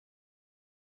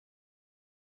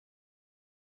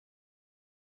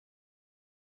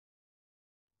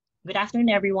Good afternoon,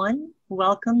 everyone.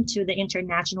 Welcome to the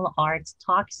International Arts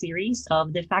Talk series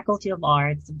of the Faculty of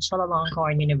Arts of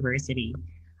Chulalongkorn University.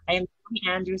 I am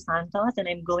Andrew Santos, and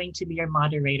I'm going to be your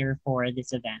moderator for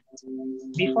this event.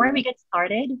 Before we get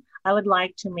started, I would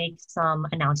like to make some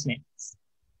announcements.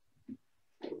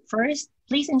 First,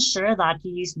 please ensure that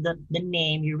you use the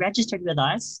name you registered with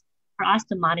us for us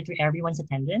to monitor everyone's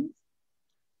attendance.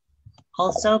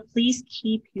 Also, please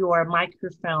keep your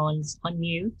microphones on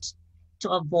mute to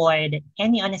avoid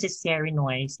any unnecessary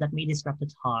noise that may disrupt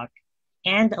the talk.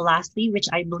 And lastly, which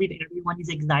I believe everyone is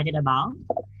excited about,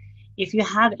 if you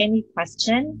have any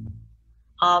question,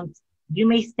 you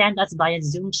may send us via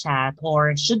Zoom chat,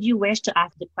 or should you wish to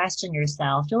ask the question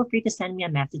yourself, feel free to send me a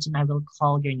message and I will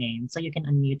call your name so you can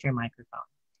unmute your microphone.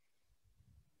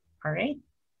 All right.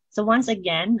 So once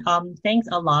again, thanks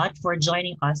a lot for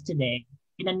joining us today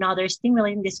in another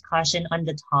stimulating discussion on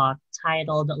the talk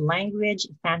titled Language,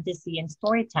 Fantasy, and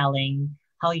Storytelling,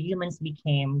 How Humans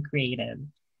Became Creative.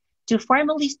 To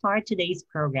formally start today's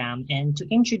program and to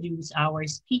introduce our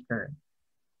speaker,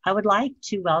 I would like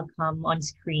to welcome on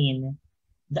screen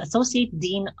the Associate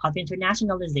Dean of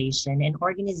Internationalization and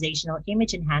Organizational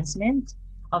Image Enhancement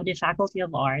of the Faculty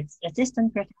of Arts,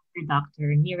 Assistant Professor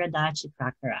Dr. Nirada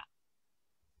Chitrakara.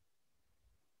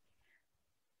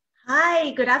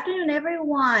 Hi, good afternoon,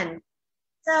 everyone.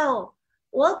 So,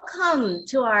 welcome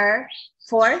to our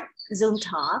fourth Zoom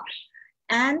talk.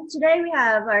 And today we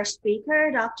have our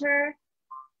speaker, Dr.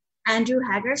 Andrew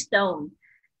Haggerstone.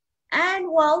 And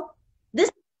well,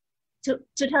 to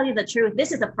tell you the truth,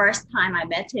 this is the first time I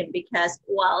met him because,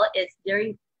 well, it's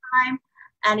during time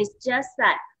and it's just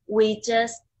that we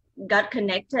just got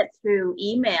connected through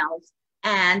emails.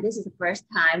 And this is the first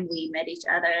time we met each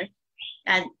other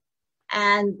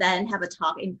and then have a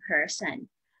talk in person.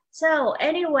 So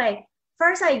anyway,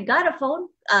 first I got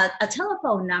a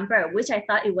telephone number, which I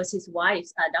thought it was his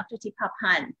wife's, Dr.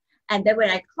 Tipapan. And then when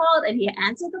I called and he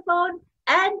answered the phone,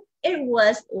 and it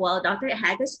was, well, Dr.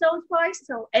 Haggerstone's voice.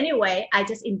 So anyway, I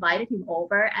just invited him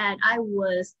over and I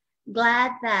was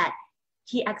glad that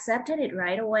he accepted it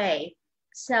right away.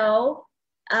 So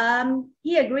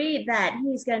he agreed that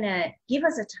he's gonna give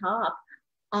us a talk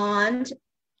on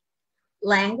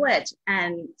language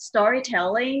and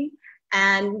storytelling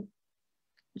and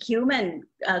human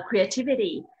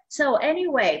creativity. So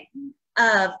anyway,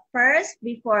 first,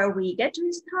 before we get to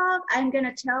his talk, I'm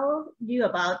gonna tell you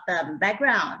about the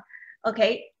background.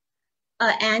 Okay,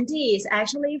 Andy is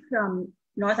actually from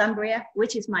Northumbria,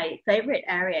 which is my favorite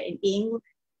area in England,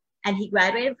 and he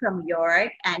graduated from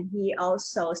York, and he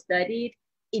also studied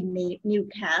in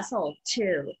Newcastle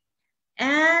too.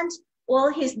 And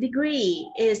well, his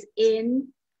degree is in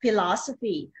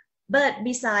philosophy, but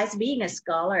besides being a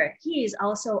scholar, he is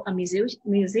also a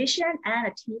musician and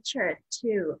a teacher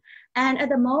too. And at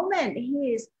the moment,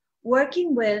 he is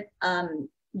working with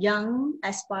young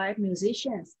aspired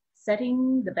musicians,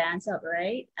 setting the bands up,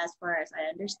 right? As far as I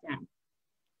understand.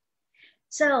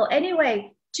 So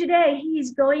anyway, today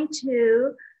he's going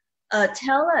to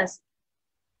tell us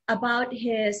about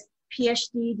his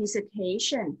Ph.D.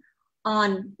 dissertation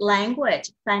on language,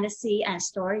 fantasy, and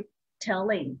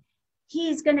storytelling.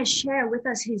 He's going to share with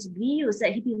us his views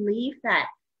that he believes that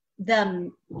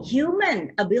the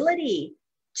human ability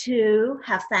to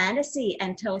have fantasy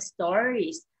and tell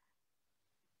stories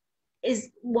is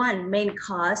one main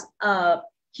cause of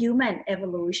human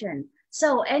evolution.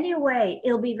 So anyway,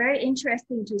 it'll be very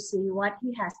interesting to see what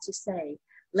he has to say.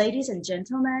 Ladies and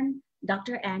gentlemen,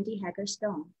 Dr. Andy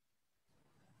Haggerstone.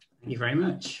 Thank you very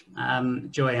much.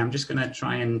 Joy, I'm just going to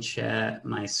try and share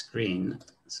my screen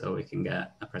so we can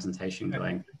get a presentation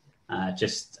going.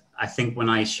 I think when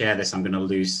I share this, I'm going to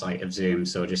lose sight of Zoom.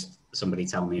 So just somebody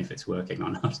tell me if it's working or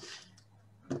not.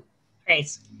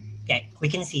 Great. Okay, we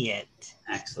can see it.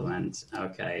 Excellent.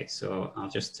 Okay, so I'll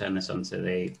just turn this onto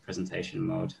the presentation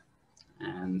mode.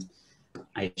 And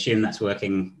I assume that's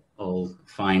working all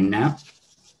fine now.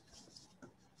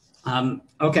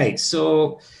 Okay,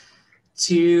 so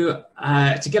to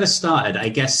get us started, I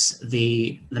guess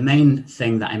the main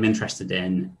thing that I'm interested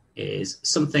in is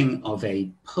something of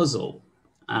a puzzle.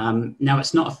 Now,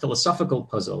 it's not a philosophical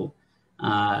puzzle,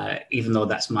 even though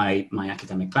that's my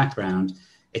academic background.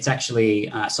 It's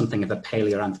actually something of a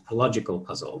paleoanthropological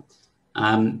puzzle.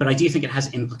 But I do think it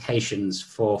has implications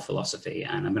for philosophy,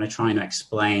 and I'm going to try and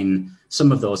explain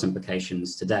some of those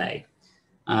implications today.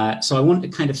 So I want to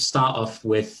kind of start off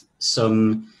with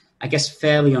some, I guess,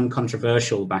 fairly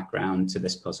uncontroversial background to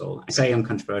this puzzle. I say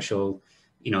uncontroversial,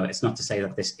 you know, it's not to say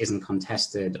that this isn't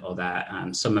contested or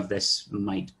that some of this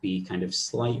might be kind of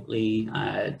slightly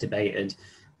debated,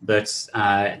 but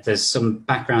there's some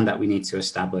background that we need to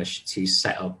establish to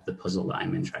set up the puzzle that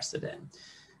I'm interested in.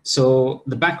 So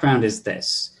the background is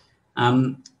this.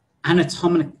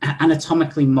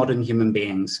 Anatomically modern human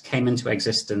beings came into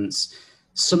existence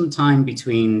sometime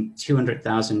between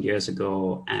 200,000 years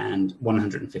ago and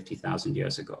 150,000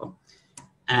 years ago.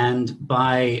 And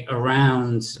by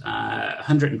around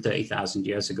 130,000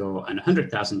 years ago and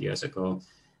 100,000 years ago,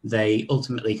 they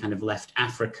ultimately kind of left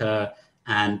Africa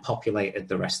and populated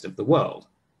the rest of the world.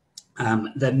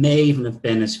 There may even have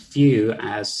been as few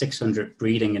as 600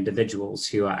 breeding individuals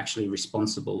who are actually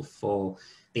responsible for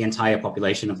the entire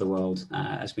population of the world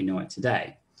as we know it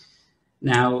today.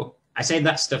 Now, I say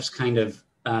that stuff's kind of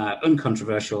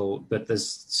uncontroversial, but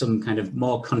there's some kind of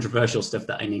more controversial stuff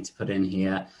that I need to put in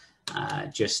here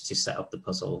just to set up the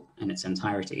puzzle in its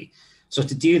entirety. So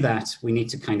to do that, we need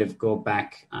to kind of go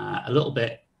back a little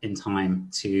bit in time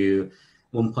to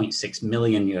 1.6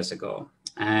 million years ago.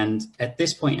 And at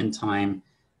this point in time,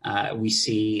 we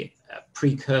see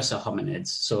precursor hominids,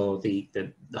 so the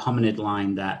hominid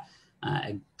line that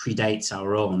predates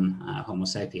our own Homo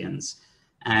sapiens,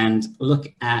 and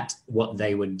look at what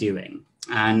they were doing.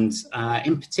 And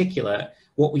in particular,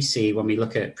 what we see when we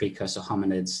look at precursor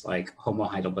hominids like Homo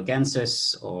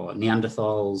heidelbergensis or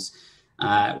Neanderthals,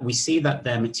 we see that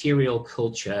their material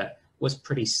culture was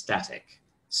pretty static.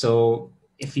 So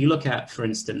if you look at, for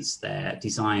instance, their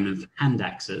design of hand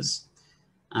axes,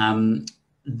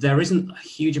 there isn't a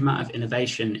huge amount of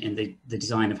innovation in the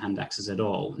design of hand axes at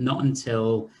all, not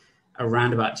until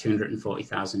around about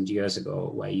 240,000 years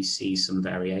ago, where you see some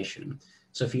variation.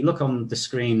 So if you look on the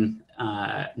screen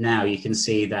now, you can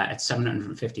see that at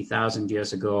 750,000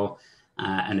 years ago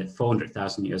and at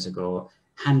 400,000 years ago,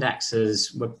 hand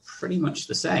axes were pretty much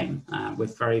the same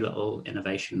with very little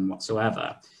innovation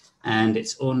whatsoever. And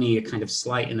it's only a kind of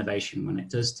slight innovation when it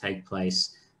does take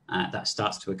place that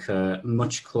starts to occur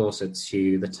much closer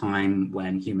to the time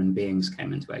when human beings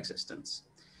came into existence.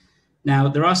 Now,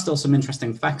 there are still some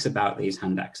interesting facts about these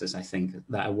hand axes, I think,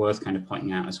 that are worth kind of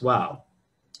pointing out as well.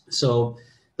 So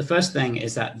the first thing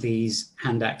is that these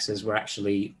hand axes were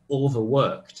actually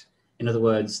overworked. In other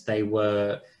words, they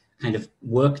were kind of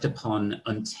worked upon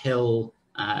until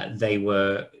they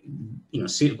were,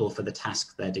 suitable for the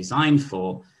task they're designed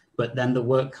for, but then the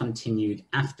work continued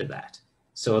after that.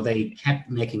 So they kept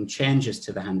making changes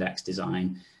to the hand axe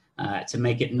design to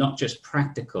make it not just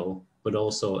practical, but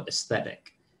also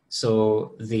aesthetic.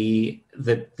 So the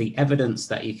evidence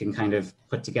that you can kind of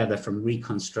put together from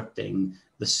reconstructing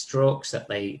the strokes that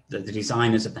the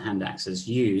designers of the hand axes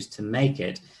used to make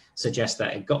it suggests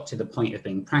that it got to the point of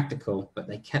being practical, but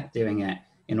they kept doing it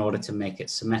in order to make it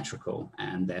symmetrical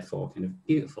and therefore kind of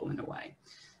beautiful in a way.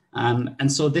 And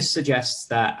so this suggests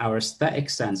that our aesthetic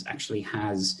sense actually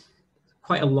has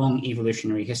quite a long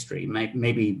evolutionary history,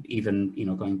 maybe even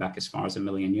going back as far as 1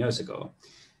 million years ago.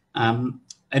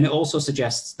 And it also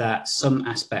suggests that some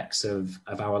aspects of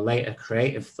our later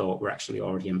creative thought were actually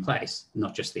already in place,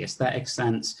 not just the aesthetic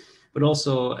sense, but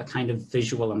also a kind of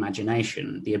visual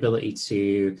imagination, the ability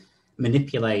to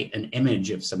manipulate an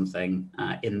image of something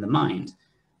in the mind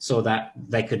so that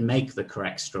they could make the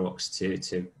correct strokes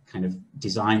to kind of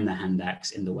design the hand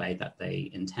axe in the way that they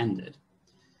intended.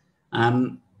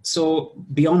 So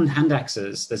beyond hand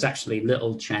axes, there's actually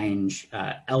little change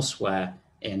elsewhere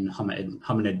in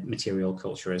hominid material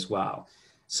culture as well.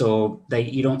 So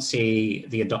you don't see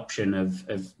the adoption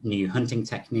of new hunting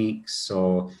techniques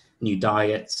or new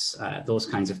diets, those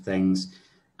kinds of things.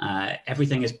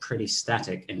 Everything is pretty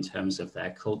static in terms of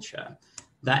their culture.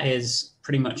 That is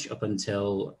pretty much up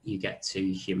until you get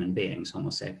to human beings, Homo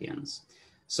sapiens.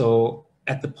 So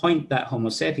at the point that Homo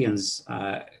sapiens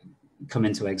come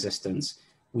into existence,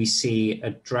 we see a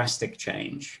drastic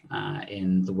change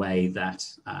in the way that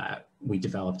we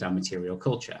developed our material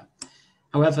culture.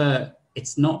 However,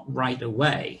 it's not right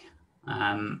away.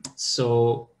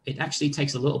 So it actually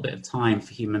takes a little bit of time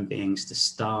for human beings to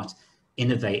start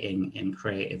innovating in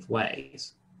creative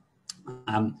ways.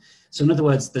 So in other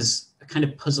words, there's a kind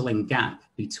of puzzling gap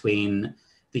between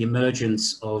the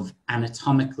emergence of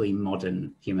anatomically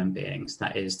modern human beings,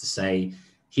 that is to say,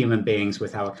 human beings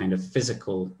with our kind of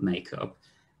physical makeup,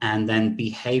 and then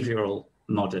behavioral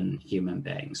modern human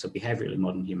beings. So behaviorally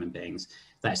modern human beings,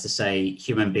 that is to say,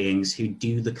 human beings who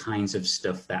do the kinds of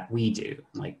stuff that we do,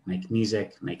 like make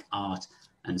music, make art,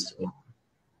 and so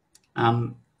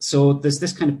on. So there's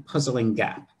this kind of puzzling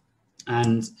gap.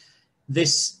 And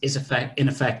this is in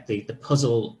effect the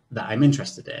puzzle that I'm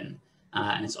interested in.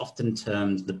 And it's often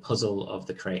termed the puzzle of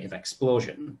the creative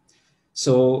explosion.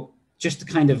 So just to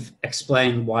kind of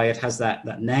explain why it has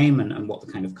that name and what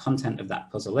the kind of content of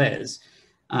that puzzle is,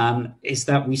 is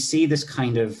that we see this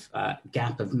kind of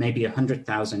gap of maybe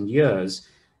 100,000 years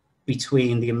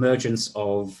between the emergence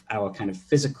of our kind of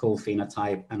physical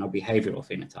phenotype and our behavioral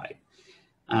phenotype.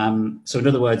 So in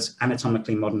other words,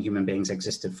 anatomically modern human beings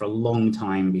existed for a long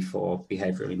time before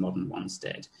behaviorally modern ones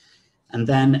did. And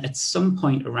then at some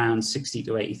point around 60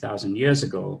 to 80,000 years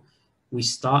ago, we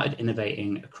started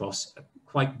innovating across a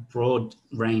quite broad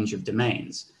range of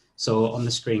domains. So on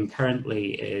the screen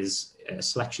currently is a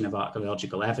selection of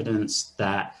archaeological evidence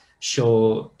that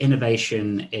show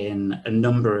innovation in a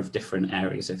number of different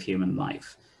areas of human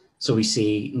life. So we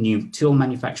see new tool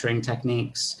manufacturing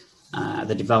techniques,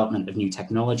 the development of new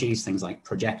technologies, things like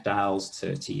projectiles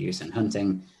to use in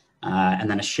hunting, and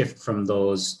then a shift from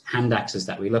those hand axes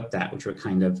that we looked at, which were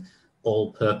kind of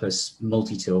all-purpose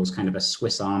multi-tools, kind of a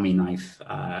Swiss Army knife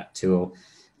tool,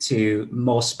 to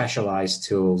more specialized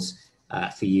tools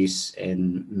for use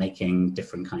in making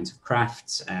different kinds of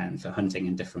crafts and for hunting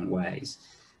in different ways.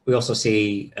 We also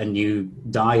see a new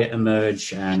diet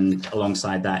emerge, and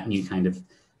alongside that, new kind of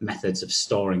methods of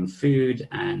storing food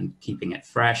and keeping it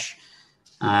fresh.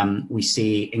 We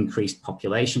see increased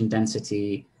population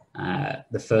density,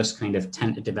 the first kind of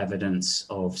tentative evidence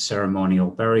of ceremonial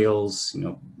burials,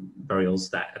 burials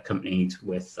that accompanied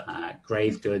with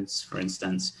grave goods, for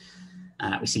instance.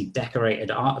 We see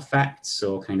decorated artifacts,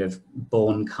 so kind of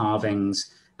bone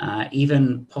carvings,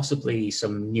 even possibly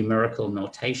some numerical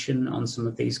notation on some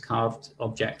of these carved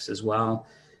objects as well.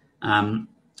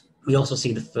 We also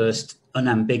see the first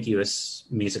unambiguous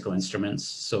musical instruments,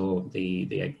 so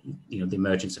the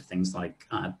emergence of things like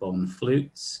bone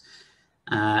flutes.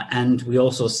 And we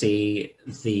also see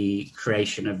the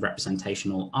creation of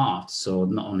representational art, so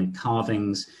not only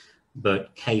carvings,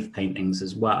 but cave paintings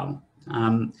as well.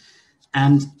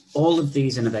 And all of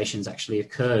these innovations actually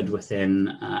occurred within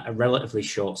a relatively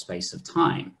short space of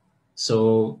time.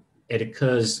 So it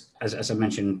occurs, as I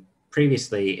mentioned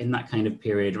previously, in that kind of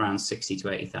period around 60 to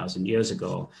 80,000 years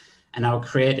ago. And our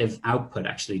creative output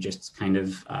actually just kind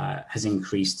of has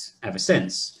increased ever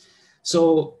since.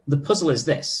 So the puzzle is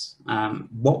this: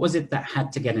 what was it that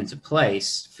had to get into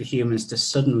place for humans to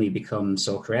suddenly become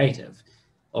so creative?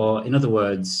 Or in other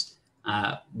words,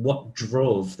 what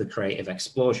drove the creative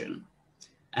explosion?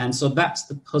 And so that's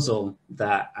the puzzle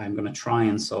that I'm going to try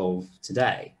and solve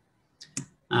today.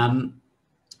 And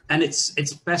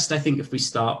it's best, I think, if we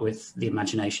start with the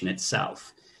imagination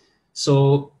itself.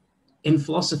 So in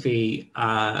philosophy,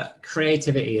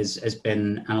 creativity has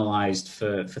been analyzed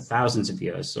for thousands of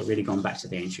years, so really going back to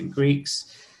the ancient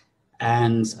Greeks.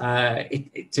 And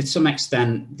to some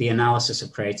extent, the analysis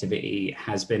of creativity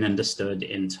has been understood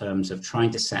in terms of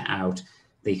trying to set out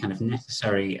the kind of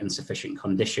necessary and sufficient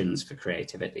conditions for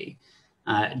creativity.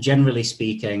 Generally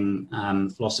speaking,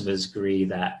 philosophers agree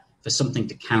that for something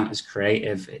to count as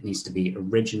creative, it needs to be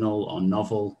original or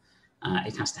novel.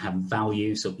 It has to have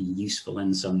value, so be useful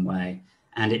in some way.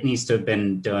 And it needs to have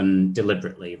been done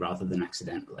deliberately rather than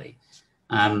accidentally.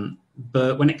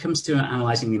 But when it comes to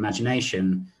analyzing the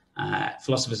imagination,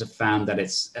 philosophers have found that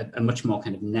it's a much more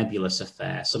kind of nebulous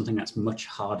affair, something that's much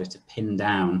harder to pin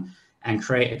down and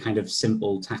create a kind of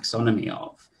simple taxonomy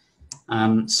of.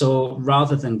 So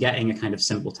rather than getting a kind of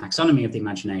simple taxonomy of the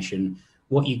imagination,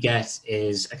 what you get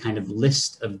is a kind of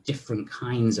list of different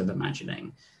kinds of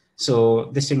imagining. So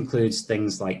this includes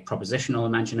things like propositional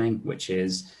imagining, which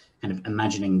is kind of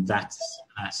imagining that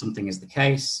something is the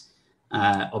case,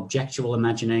 objectual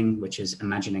imagining, which is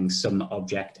imagining some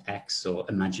object X, or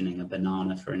imagining a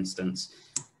banana, for instance.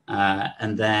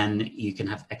 And then you can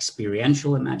have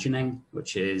experiential imagining,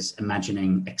 which is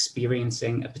imagining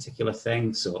experiencing a particular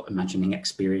thing. So imagining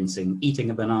experiencing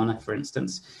eating a banana, for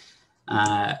instance.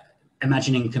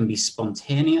 Imagining can be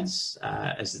spontaneous,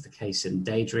 as is the case in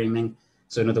daydreaming.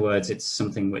 So in other words, it's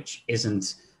something which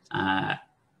isn't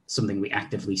something we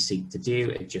actively seek to do.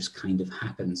 It just kind of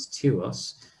happens to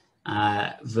us,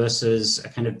 versus a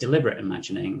kind of deliberate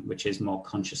imagining, which is more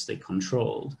consciously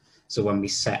controlled. So when we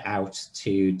set out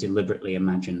to deliberately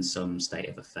imagine some state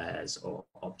of affairs or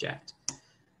object.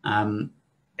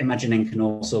 Imagining can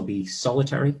also be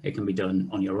solitary. It can be done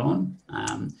on your own,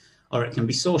 or it can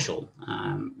be social,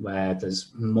 where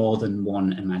there's more than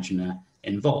one imaginer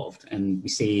involved. And we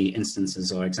see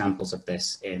instances or examples of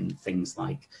this in things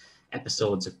like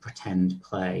episodes of pretend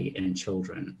play in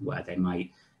children, where they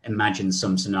might imagine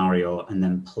some scenario and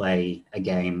then play a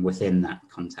game within that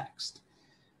context.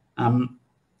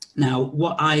 Now,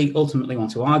 what I ultimately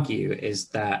want to argue is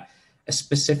that a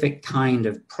specific kind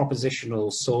of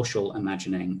propositional social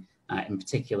imagining in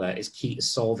particular is key to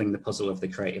solving the puzzle of the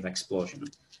creative explosion.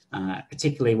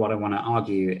 Particularly what I want to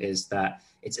argue is that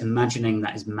it's imagining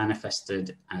that is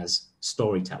manifested as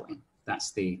storytelling,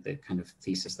 that's the kind of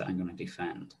thesis that I'm going to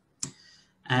defend.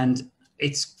 And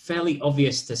it's fairly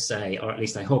obvious to say, or at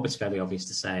least I hope it's fairly obvious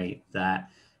to say, that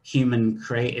human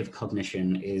creative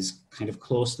cognition is kind of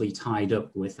closely tied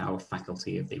up with our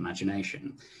faculty of the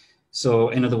imagination. So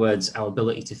in other words, our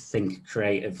ability to think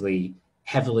creatively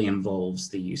heavily involves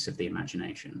the use of the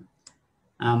imagination.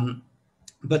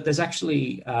 But there's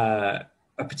actually a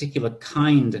particular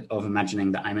kind of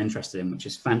imagining that I'm interested in, which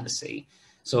is fantasy.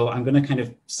 So I'm going to kind of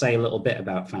say a little bit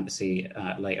about fantasy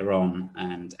later on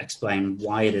and explain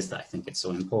why it is that I think it's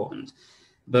so important.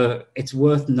 But it's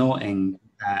worth noting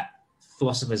that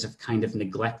philosophers have kind of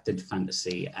neglected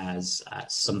fantasy as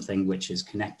something which is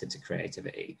connected to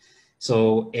creativity.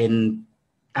 So in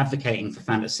advocating for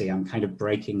fantasy, I'm kind of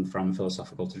breaking from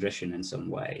philosophical tradition in some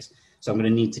ways. So I'm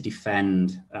going to need to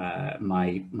defend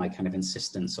my kind of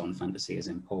insistence on fantasy as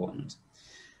important.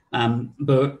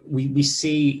 But we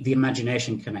see the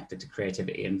imagination connected to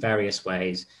creativity in various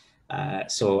ways.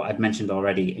 So I've mentioned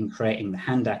already, in creating the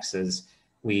hand axes,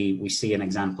 we see an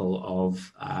example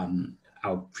of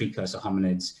our precursor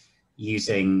hominids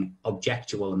using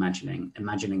objectual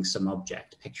imagining some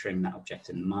object, picturing that object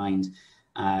in mind,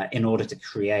 in order to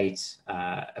create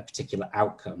a particular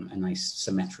outcome, a nice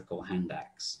symmetrical hand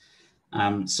axe.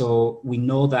 So we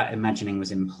know that imagining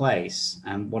was in place,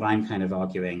 and what I'm kind of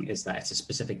arguing is that it's a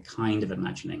specific kind of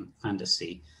imagining,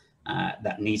 fantasy,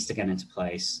 that needs to get into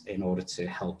place in order to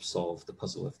help solve the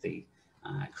puzzle of the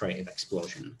creative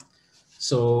explosion.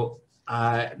 So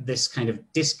this kind of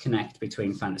disconnect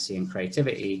between fantasy and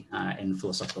creativity in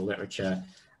philosophical literature,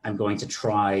 I'm going to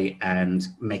try and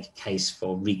make a case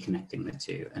for reconnecting the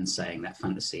two and saying that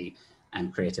fantasy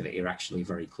and creativity are actually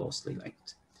very closely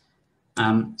linked.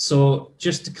 So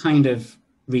just to kind of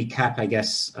recap, I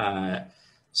guess,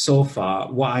 so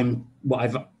far, what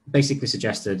I've basically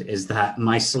suggested is that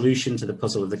my solution to the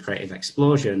puzzle of the creative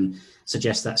explosion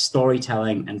suggests that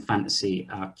storytelling and fantasy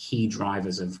are key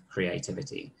drivers of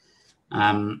creativity.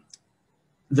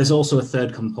 There's also a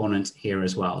third component here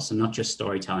as well. So not just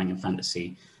storytelling and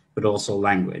fantasy, but also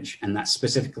language, and that's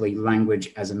specifically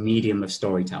language as a medium of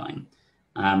storytelling.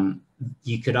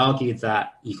 You could argue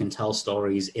that you can tell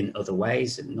stories in other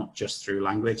ways, and not just through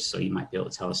language. So you might be able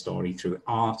to tell a story through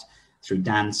art, through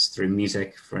dance, through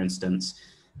music, for instance.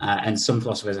 And some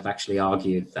philosophers have actually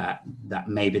argued that that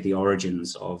may be the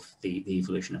origins of the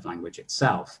evolution of language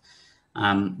itself.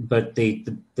 But the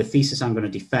thesis I'm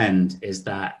going to defend is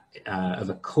that of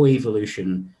a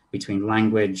co-evolution between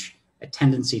language, a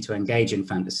tendency to engage in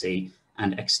fantasy,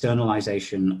 and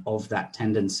externalization of that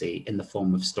tendency in the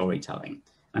form of storytelling.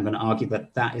 I'm going to argue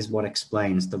that that is what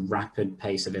explains the rapid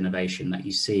pace of innovation that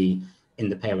you see in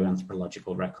the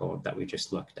paleoanthropological record that we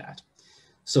just looked at.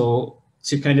 So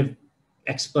to kind of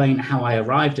explain how I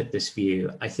arrived at this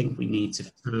view, I think we need to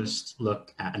first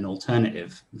look at an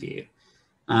alternative view.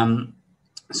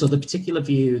 So the particular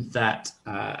view that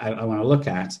I want to look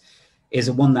at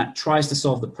is one that tries to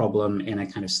solve the problem in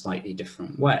a kind of slightly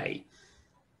different way.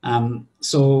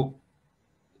 So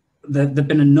there've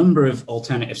been a number of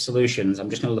alternative solutions. I'm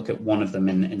just going to look at one of them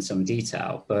in some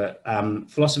detail, but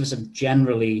philosophers have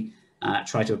generally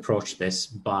tried to approach this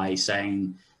by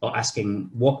saying or asking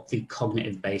what the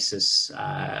cognitive basis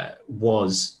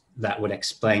was that would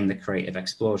explain the creative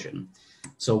explosion.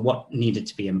 So what needed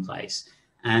to be in place?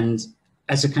 And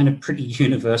as a kind of pretty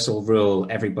universal rule,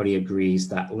 everybody agrees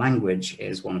that language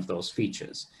is one of those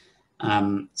features.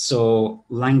 So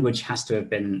language has to have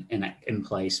been in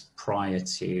place prior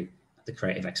to the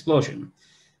creative explosion.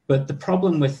 But the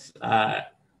problem with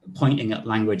pointing at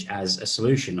language as a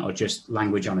solution, or just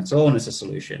language on its own as a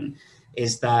solution,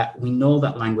 is that we know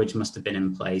that language must have been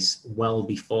in place well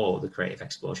before the creative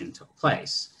explosion took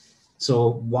place.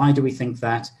 So why do we think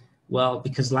that? Well,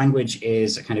 because language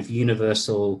is a kind of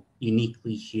universal,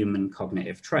 uniquely human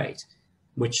cognitive trait,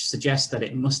 which suggests that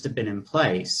it must have been in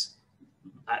place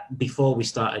before we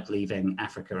started leaving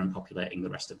Africa and populating the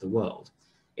rest of the world.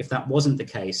 If that wasn't the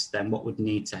case, then what would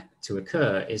need to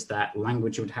occur is that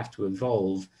language would have to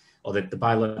evolve, or the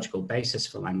biological basis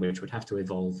for language would have to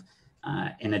evolve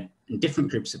in different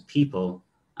groups of people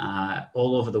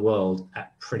all over the world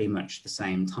at pretty much the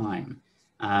same time.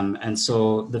 And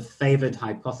so the favored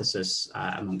hypothesis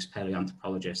amongst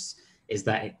paleoanthropologists is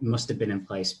that it must have been in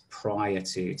place prior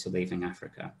to leaving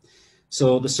Africa.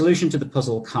 So the solution to the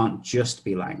puzzle can't just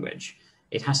be language.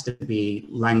 It has to be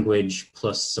language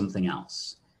plus something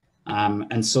else.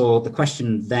 And so the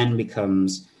question then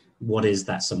becomes, what is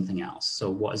that something else?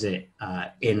 So what is it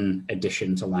in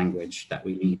addition to language that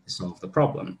we need to solve the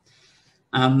problem?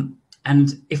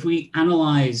 And if we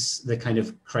analyze the kind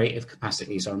of creative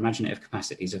capacities or imaginative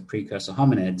capacities of precursor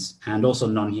hominids and also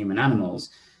non-human animals,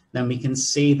 then we can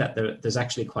see that there's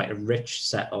actually quite a rich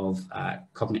set of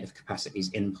cognitive capacities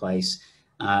in place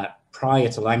prior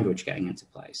to language getting into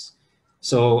place.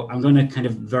 So I'm going to kind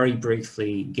of very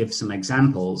briefly give some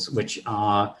examples, which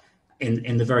are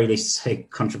in the very least say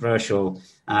controversial,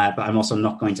 but I'm also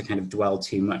not going to kind of dwell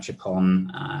too much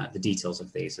upon the details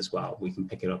of these as well. We can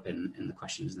pick it up in the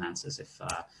questions and answers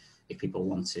if people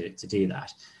want to do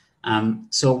that.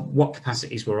 So what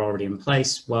capacities were already in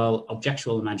place? Well,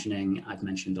 objectual imagining I've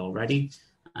mentioned already.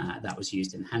 That was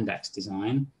used in Handak's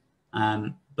design.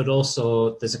 But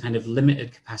also there's a kind of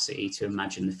limited capacity to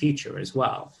imagine the future as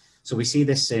well. So we see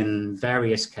this in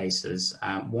various cases.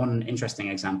 One interesting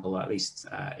example, or at least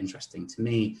interesting to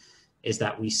me, is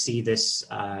that we see this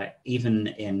even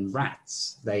in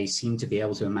rats. They seem to be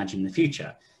able to imagine the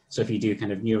future. So if you do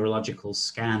kind of neurological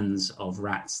scans of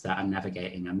rats that are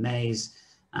navigating a maze,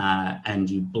 and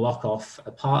you block off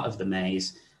a part of the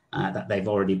maze that they've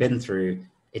already been through,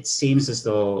 it seems as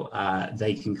though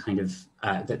they can kind of,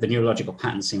 the neurological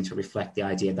patterns seem to reflect the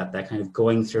idea that they're kind of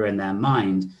going through in their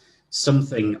mind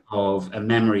something of a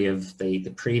memory of the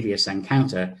previous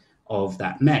encounter of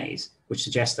that maze, which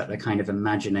suggests that they're kind of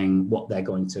imagining what they're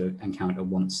going to encounter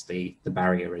once the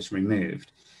barrier is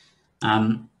removed.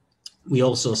 We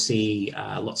also see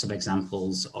lots of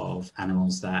examples of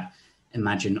animals that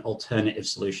imagine alternative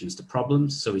solutions to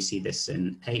problems. So we see this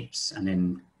in apes and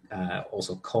in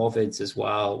also corvids as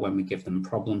well, when we give them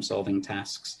problem-solving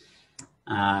tasks.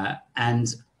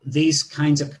 And these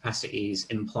kinds of capacities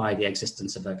imply the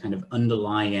existence of a kind of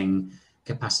underlying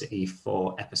capacity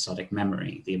for episodic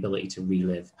memory, the ability to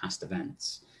relive past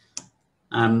events.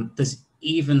 There's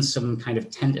even some kind of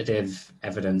tentative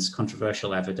evidence,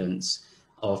 controversial evidence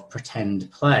of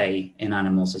pretend play in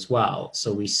animals as well.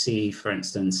 So we see, for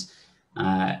instance,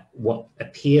 what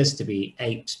appears to be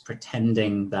apes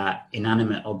pretending that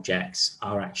inanimate objects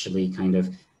are actually kind of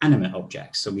animate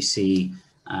objects. So we see,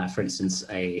 for instance,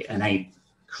 an ape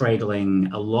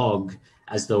cradling a log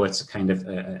as though it's a kind of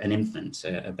an infant,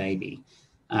 a baby.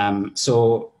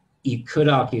 So you could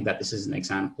argue that this is an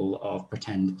example of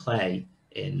pretend play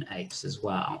in apes as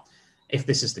well. If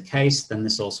this is the case, then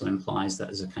this also implies that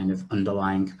there's a kind of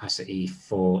underlying capacity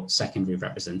for secondary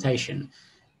representation.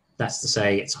 That's to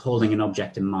say, it's holding an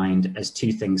object in mind as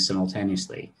two things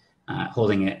simultaneously,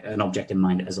 holding an object in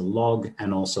mind as a log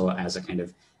and also as a kind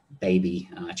of baby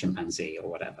chimpanzee or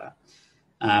whatever.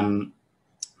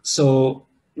 So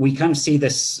we kind of see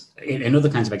this in other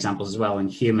kinds of examples as well in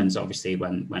humans, obviously,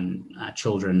 when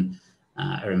children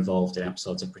are involved in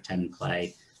episodes of pretend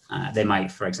play. They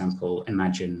might, for example,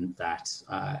 imagine that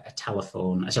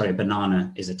a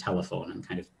banana is a telephone and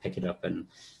kind of pick it up and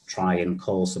try and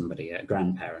call somebody, a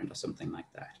grandparent or something like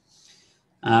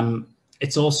that.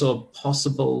 It's also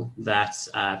possible that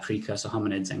precursor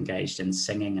hominids engaged in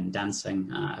singing and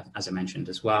dancing, as I mentioned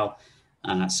as well.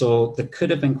 So there could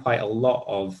have been quite a lot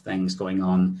of things going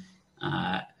on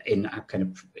in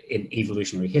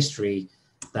evolutionary history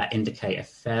that indicate a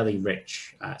fairly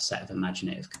rich set of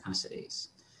imaginative capacities.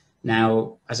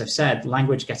 Now, as I've said,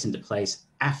 language gets into place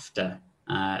after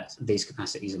these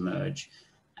capacities emerge.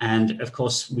 And of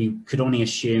course, we could only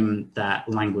assume that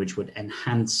language would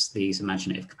enhance these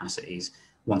imaginative capacities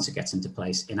once it gets into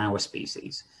place in our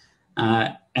species.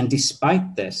 And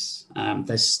despite this,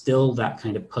 there's still that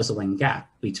kind of puzzling gap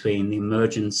between the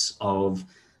emergence of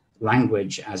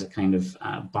language as a kind of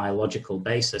biological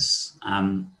basis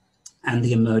and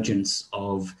the emergence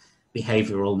of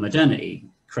behavioral modernity,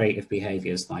 creative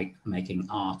behaviors like making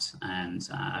art and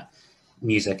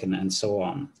music and so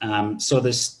on. So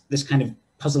there's this kind of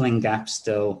puzzling gap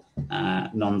still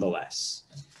nonetheless.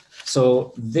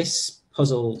 So this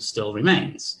puzzle still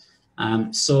remains.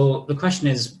 So the question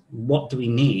is, what do we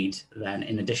need then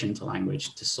in addition to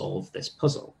language to solve this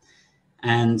puzzle?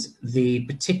 And the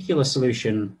particular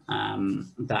solution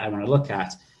that I want to look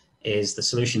at is the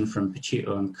solution from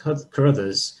Picciuto and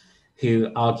Carruthers,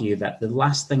 who argue that the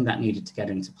last thing that needed to get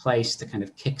into place to kind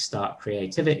of kickstart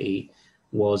creativity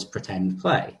was pretend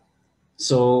play.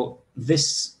 So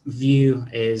this view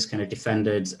is kind of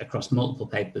defended across multiple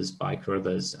papers by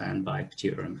Carruthers and by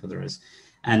Picciuto and Carruthers.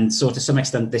 And so to some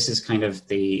extent, this is kind of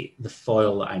the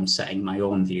foil that I'm setting my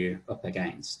own view up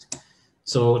against.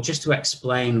 So just to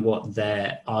explain what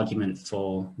their argument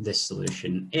for this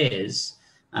solution is,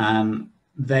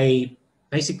 they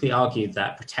basically argued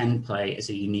that pretend play is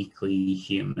a uniquely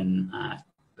human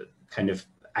kind of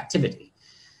activity.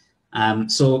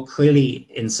 So clearly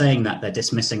in saying that, they're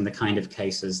dismissing the kind of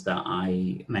cases that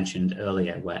I mentioned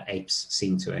earlier where apes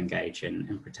seem to engage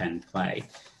in pretend play.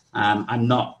 I'm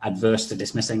not adverse to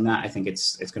dismissing that. I think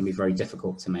it's going to be very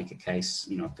difficult to make a case,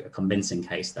 a convincing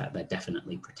case that they're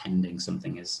definitely pretending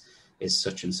something is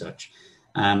such and such.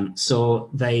 So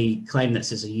they claim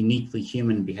this is a uniquely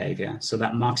human behavior. So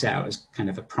that marks it out as kind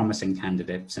of a promising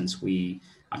candidate, since we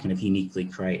are kind of uniquely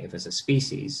creative as a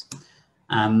species.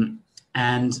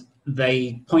 And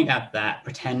they point out that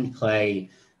pretend play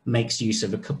makes use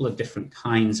of a couple of different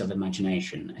kinds of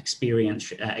imagination: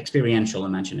 experiential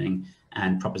imagining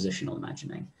and propositional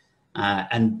imagining.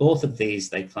 And both of these,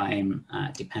 they claim,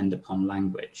 depend upon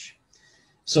language.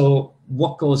 So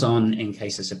what goes on in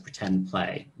cases of pretend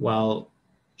play? Well,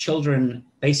 children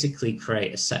basically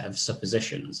create a set of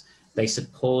suppositions. They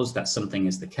suppose that something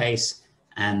is the case,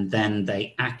 and then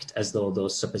they act as though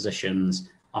those suppositions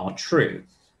are true.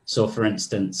 So for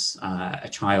instance, a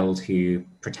child who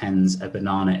pretends a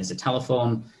banana is a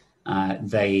telephone,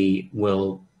 they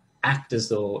will act as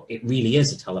though it really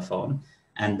is a telephone,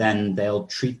 and then they'll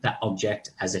treat that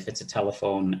object as if it's a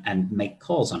telephone and make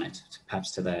calls on it,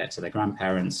 perhaps to their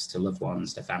grandparents, to loved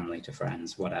ones, to family, to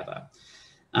friends, whatever.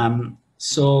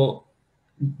 So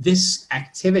this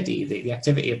activity, the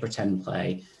activity of pretend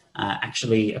play,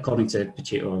 actually, according to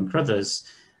Pituto and Crothers,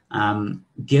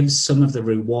 gives some of the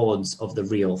rewards of the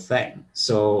real thing.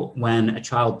 So when a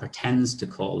child pretends to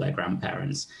call their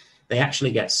grandparents, they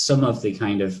actually get some of the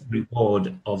kind of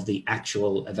reward of the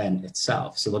actual event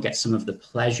itself. So they'll get some of the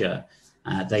pleasure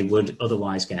they would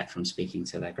otherwise get from speaking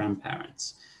to their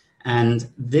grandparents. And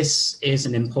this is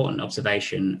an important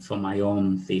observation for my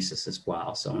own thesis as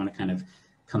well. So I want to kind of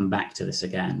come back to this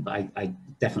again, but I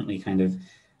definitely kind of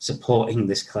supporting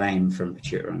this claim from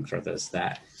Pituto and Crothers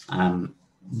that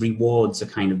rewards are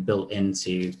kind of built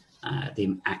into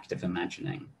the act of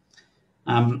imagining.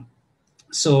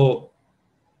 So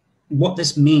what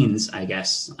this means, I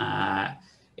guess,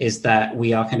 is that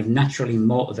we are kind of naturally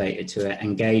motivated to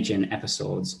engage in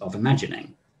episodes of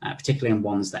imagining, particularly in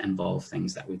ones that involve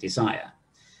things that we desire.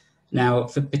 Now,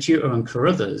 for Pituto and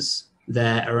Carruthers,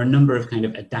 there are a number of kind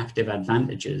of adaptive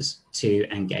advantages to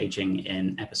engaging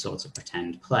in episodes of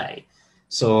pretend play.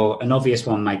 So an obvious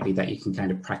one might be that you can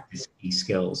kind of practice key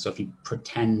skills. So if you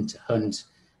pretend to hunt,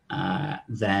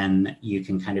 then you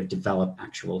can kind of develop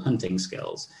actual hunting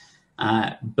skills.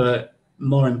 But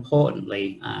more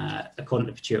importantly, according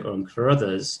to Pituto and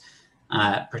Carruthers,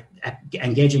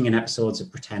 engaging in episodes of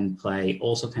pretend play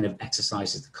also kind of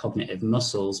exercises the cognitive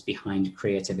muscles behind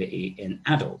creativity in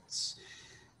adults.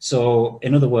 So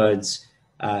in other words,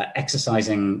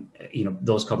 exercising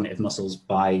those cognitive muscles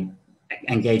by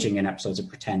engaging in episodes of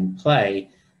pretend play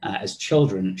as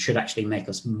children should actually make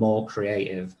us more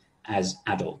creative as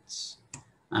adults.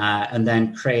 And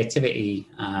then creativity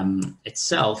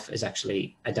itself is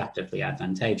actually adaptively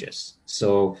advantageous.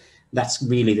 So that's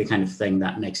really the kind of thing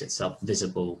that makes itself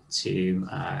visible to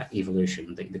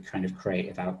evolution, the kind of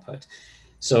creative output.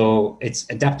 So it's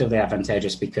adaptively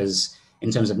advantageous because in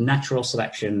terms of natural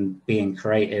selection, being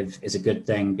creative is a good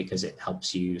thing because it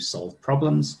helps you solve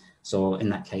problems. So in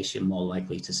that case, you're more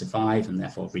likely to survive and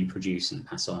therefore reproduce and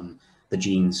pass on the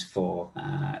genes for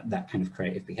that kind of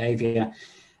creative behavior.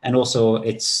 And also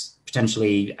it's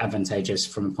potentially advantageous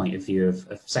from a point of view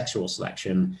of sexual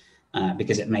selection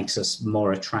because it makes us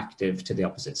more attractive to the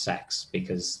opposite sex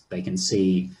because they can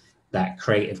see that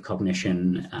creative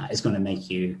cognition is going to make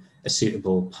you a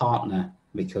suitable partner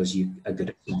because you are good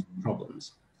at solving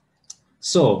problems.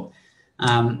 So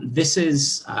this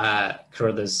is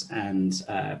Carruthers and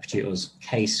Pituto's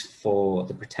case for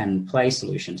the pretend play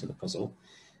solution to the puzzle.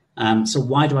 So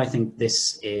why do I think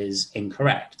this is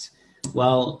incorrect?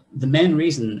 Well, the main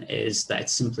reason is that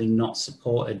it's simply not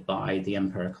supported by the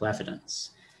empirical evidence.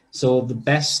 So the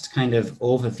best kind of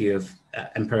overview of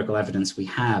empirical evidence we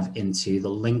have into the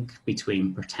link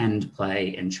between pretend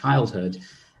play in childhood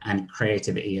and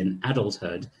creativity in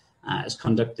adulthood is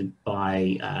conducted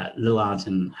by Lillard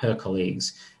and her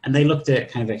colleagues. And they looked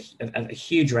at kind of a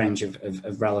huge range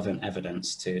of relevant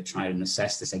evidence to try and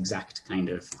assess this exact kind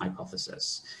of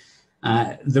hypothesis.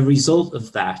 The result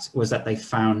of that was that they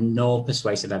found no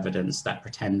persuasive evidence that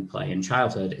pretend play in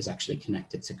childhood is actually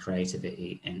connected to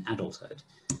creativity in adulthood.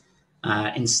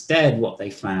 Instead, what they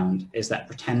found is that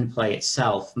pretend play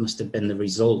itself must have been the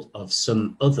result of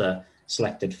some other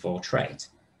selected for trait.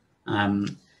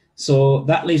 So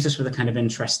that leaves us with a kind of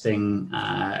interesting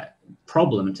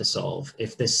problem to solve.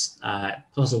 If this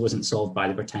puzzle wasn't solved by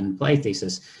the pretend play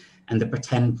thesis, and the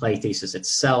pretend play thesis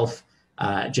itself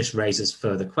just raises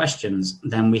further questions,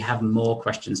 then we have more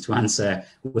questions to answer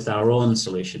with our own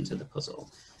solution to the puzzle.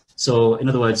 So in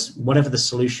other words, whatever the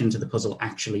solution to the puzzle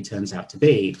actually turns out to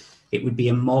be, it would be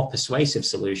a more persuasive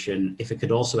solution if it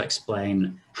could also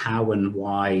explain how and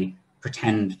why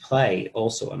pretend play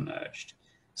also emerged.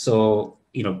 So,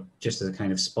 just as a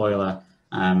kind of spoiler,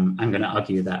 I'm going to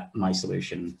argue that my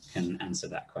solution can answer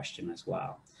that question as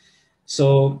well.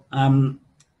 So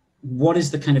what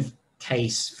is the kind of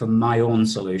case for my own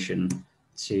solution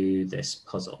to this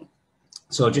puzzle?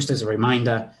 So just as a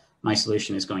reminder, my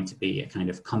solution is going to be a kind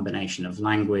of combination of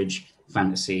language,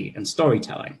 fantasy, and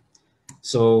storytelling.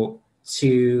 So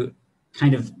to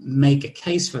kind of make a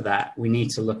case for that, we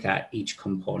need to look at each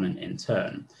component in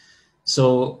turn.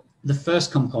 So the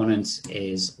first component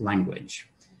is language.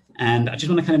 And I just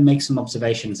want to kind of make some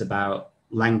observations about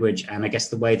language and I guess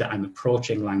the way that I'm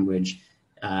approaching language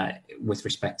with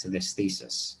respect to this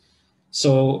thesis.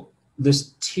 So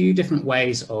there's two different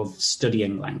ways of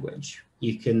studying language.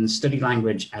 You can study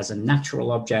language as a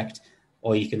natural object,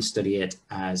 or you can study it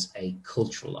as a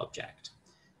cultural object.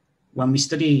 When we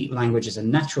study language as a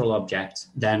natural object,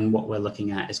 then what we're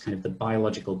looking at is kind of the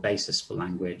biological basis for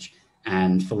language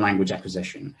and for language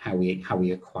acquisition, how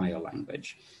we acquire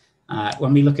language.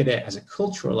 When we look at it as a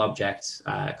cultural object,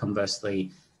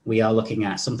 conversely, we are looking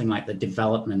at something like the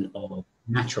development of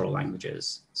natural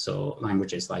languages. So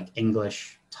languages like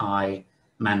English, Thai,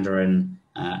 Mandarin,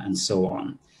 and so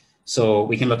on. So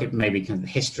we can look at maybe kind of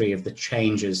the history of the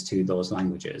changes to those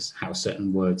languages, how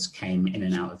certain words came in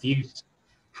and out of use,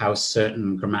 how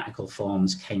certain grammatical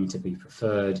forms came to be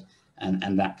preferred,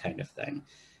 and that kind of thing.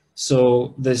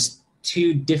 So there's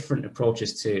two different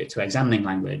approaches to examining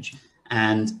language,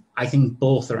 and I think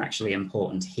both are actually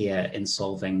important here in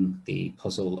solving the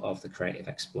puzzle of the creative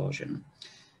explosion.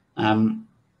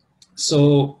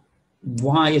 So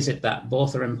why is it that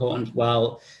both are important?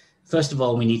 Well, first of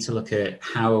all, we need to look at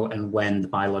how and when the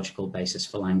biological basis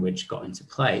for language got into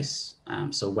place.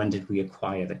 So when did we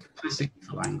acquire the capacity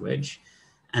for language?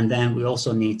 And then we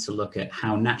also need to look at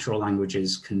how natural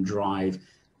languages can drive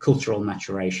cultural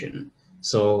maturation.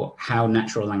 So how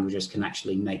natural languages can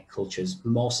actually make cultures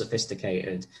more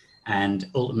sophisticated and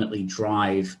ultimately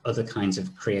drive other kinds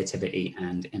of creativity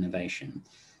and innovation.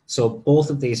 So both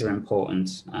of these are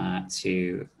important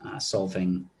to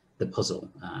solving the puzzle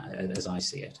as I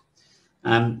see it.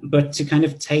 But to kind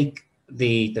of take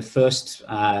the first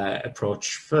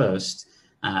approach first,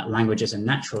 language as a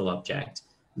natural object,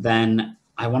 then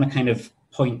I want to kind of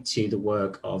point to the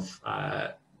work of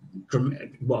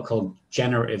what are called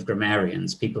generative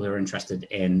grammarians, people who are interested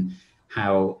in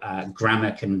how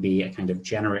grammar can be a kind of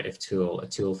generative tool, a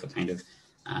tool for kind of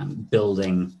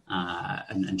building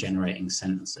and generating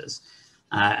sentences.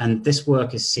 And this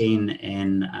work is seen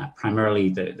in primarily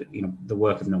the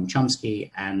work of Noam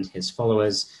Chomsky and his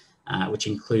followers, which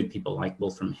include people like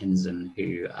Wolfram Hinzen,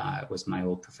 who was my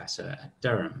old professor at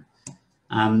Durham.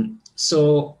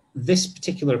 So this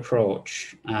particular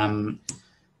approach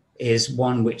is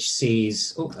one which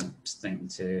sees, I'm just thinking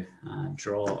to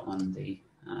draw on the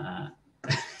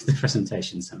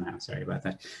presentation somehow, sorry about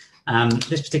that.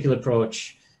 This particular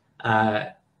approach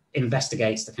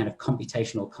investigates the kind of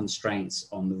computational constraints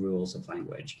on the rules of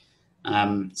language.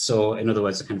 So in other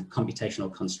words, the kind of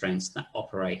computational constraints that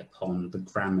operate upon the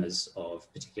grammars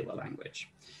of particular language.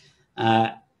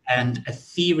 And a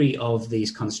theory of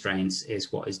these constraints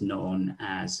is what is known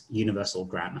as universal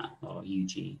grammar, or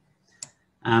UG.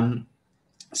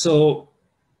 So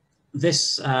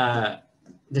this kind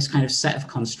of set of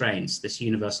constraints, this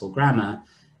universal grammar,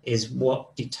 is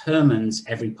what determines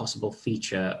every possible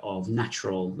feature of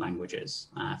natural languages,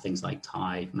 things like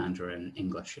Thai, Mandarin,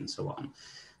 English, and so on.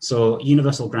 So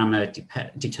universal grammar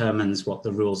determines what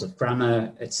the rules of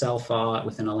grammar itself are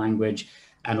within a language,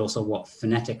 and also what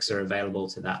phonetics are available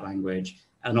to that language,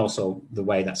 and also the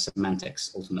way that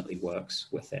semantics ultimately works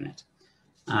within it.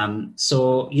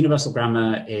 So universal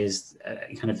grammar is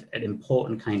kind of an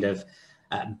important kind of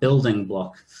building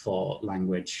block for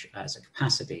language as a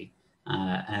capacity,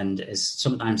 and is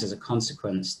sometimes as a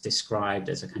consequence described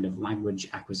as a kind of language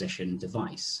acquisition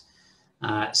device.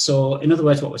 So in other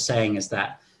words, what we're saying is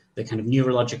that the kind of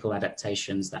neurological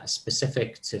adaptations that are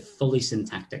specific to fully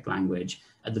syntactic language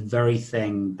are the very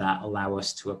thing that allow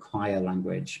us to acquire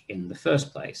language in the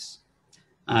first place.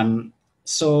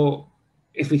 So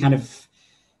if we kind of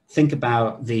think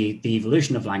about the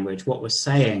evolution of language, what we're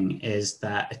saying is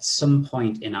that at some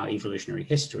point in our evolutionary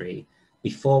history,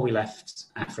 before we left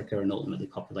Africa and ultimately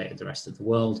populated the rest of the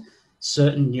world,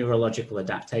 certain neurological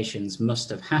adaptations must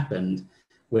have happened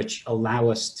which allow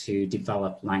us to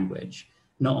develop language.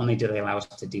 Not only do they allow us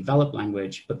to develop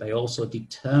language, but they also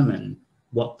determine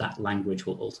what that language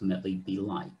will ultimately be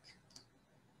like.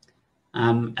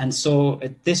 And so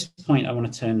at this point, I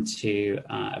want to turn to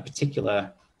a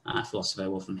particular philosopher,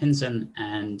 Wolfram Hinzen,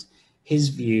 and his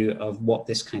view of what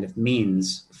this kind of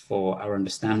means for our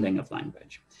understanding of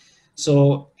language.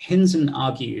 So Hinson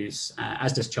argues,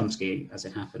 as does Chomsky, as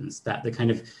it happens, that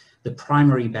the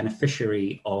primary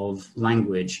beneficiary of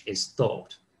language is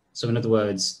thought. So in other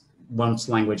words, once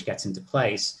language gets into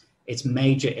place, its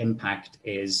major impact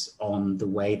is on the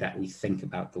way that we think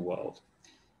about the world.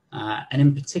 And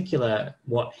in particular,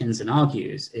 what Hinson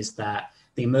argues is that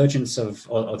the emergence of,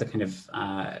 or the kind of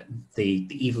the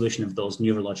evolution of those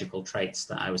neurological traits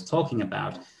that I was talking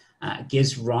about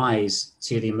gives rise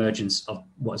to the emergence of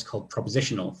what is called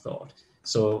propositional thought.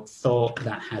 So thought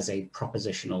that has a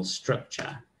propositional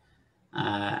structure.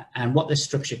 And what this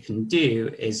structure can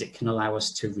do is it can allow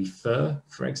us to refer,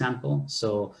 for example.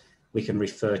 So we can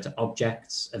refer to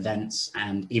objects, events,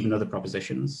 and even other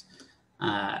propositions.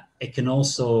 It can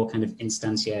also kind of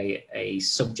instantiate a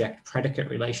subject-predicate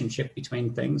relationship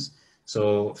between things.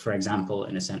 So, for example,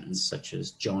 in a sentence such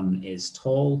as John is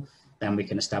tall, then we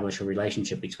can establish a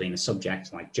relationship between a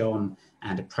subject like John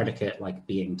and a predicate like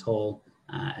being tall,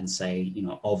 and say, you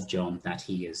know, of John that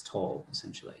he is tall,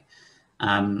 essentially.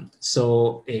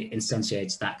 So it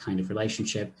instantiates that kind of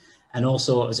relationship. And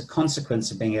also, as a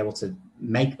consequence of being able to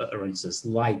make utterances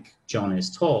like John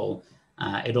is tall,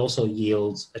 it also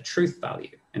yields a truth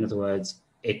value. In other words,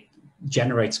 it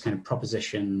generates kind of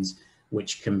propositions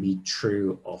which can be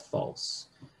true or false.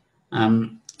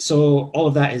 So all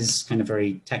of that is kind of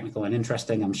very technical and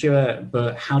interesting, I'm sure,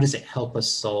 but how does it help us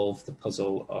solve the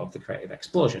puzzle of the creative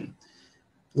explosion?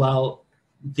 Well,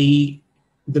 the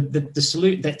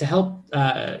solution to help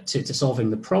to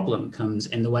solving the problem comes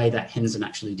in the way that Hinson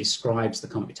actually describes the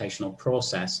computational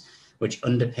process which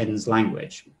underpins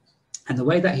language. And the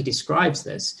way that he describes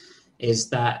this is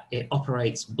that it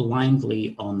operates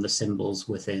blindly on the symbols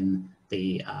within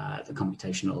the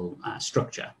computational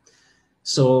structure.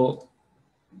 So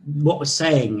what we're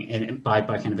saying by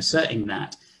kind of asserting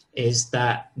that is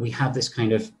that we have this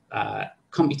kind of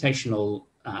computational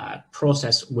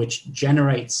process which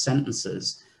generates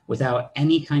sentences without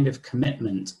any kind of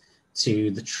commitment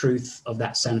to the truth of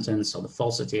that sentence or the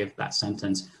falsity of that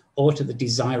sentence, or to the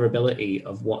desirability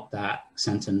of what that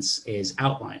sentence is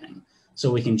outlining. So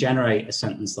we can generate a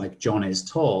sentence like John is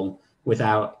tall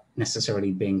without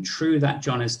necessarily being true that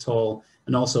John is tall,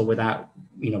 and also without,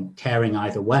 you know, caring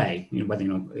either way, you know, whether, you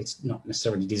know, it's not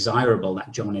necessarily desirable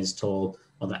that John is tall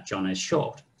or that John is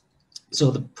short. So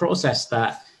the process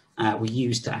that we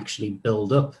use to actually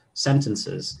build up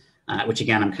sentences, which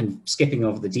again, I'm kind of skipping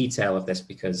over the detail of this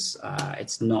because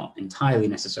it's not entirely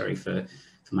necessary for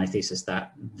my thesis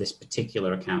that this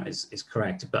particular account is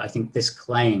correct, but I think this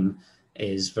claim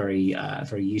is very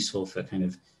useful for kind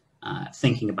of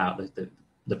thinking about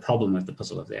the problem of the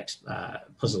puzzle of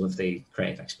the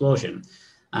creative explosion.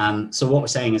 So what we're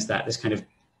saying is that this kind of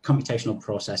computational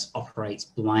process operates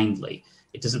blindly.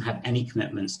 It doesn't have any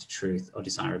commitments to truth or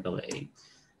desirability.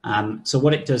 So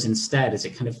what it does instead is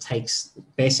it kind of takes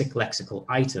basic lexical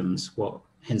items, what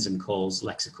Hinson calls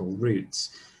lexical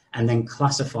roots, and then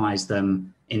classifies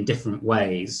them in different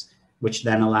ways, which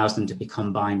then allows them to be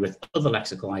combined with other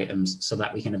lexical items so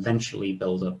that we can eventually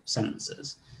build up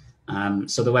sentences.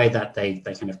 So the way that they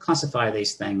kind of classify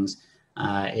these things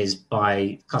is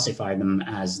by classifying them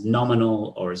as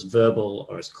nominal or as verbal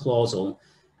or as clausal.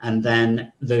 And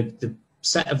then the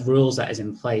set of rules that is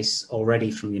in place already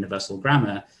from universal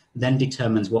grammar then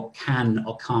determines what can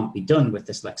or can't be done with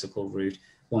this lexical root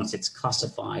once it's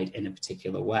classified in a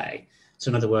particular way. So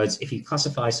in other words, if you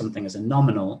classify something as a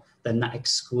nominal, then that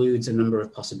excludes a number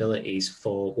of possibilities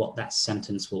for what that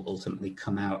sentence will ultimately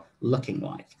come out looking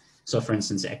like. So for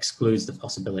instance, it excludes the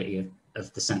possibility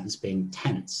of the sentence being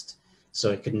tensed.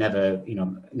 So it could never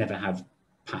have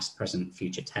past, present,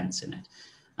 future tense in it.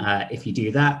 If you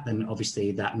do that, then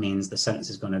obviously that means the sentence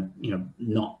is going to,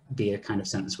 not be a kind of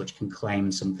sentence which can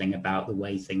claim something about the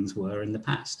way things were in the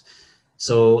past.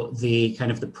 So the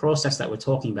kind of the process that we're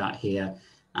talking about here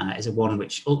is a one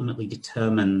which ultimately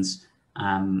determines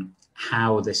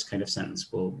how this kind of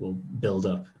sentence will build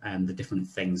up and the different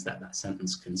things that that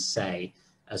sentence can say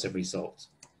as a result.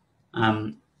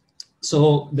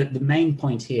 So the main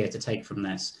point here to take from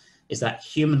this is that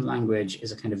human language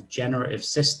is a kind of generative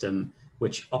system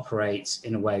which operates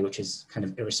in a way which is kind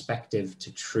of irrespective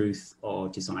to truth or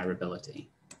desirability.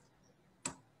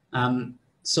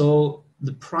 So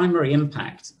the primary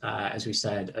impact, as we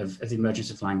said, of the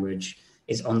emergence of language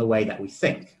is on the way that we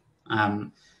think.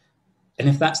 And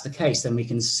if that's the case, then we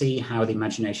can see how the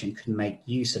imagination can make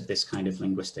use of this kind of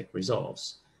linguistic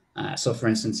resource. So for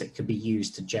instance, it could be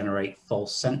used to generate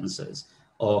false sentences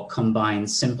or combine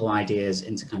simple ideas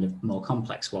into kind of more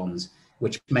complex ones,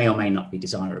 which may or may not be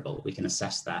desirable. We can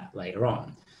assess that later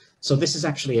on. So this is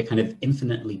actually a kind of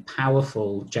infinitely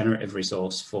powerful generative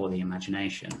resource for the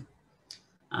imagination.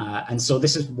 And so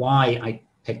this is why I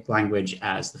picked language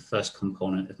as the first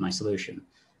component of my solution.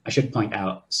 I should point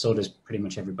out, so does pretty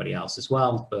much everybody else as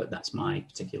well, but that's my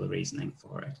particular reasoning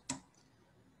for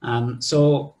it.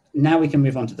 So now we can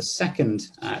move on to the second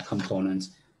component,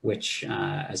 which,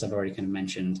 as I've already kind of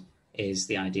mentioned, is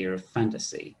the idea of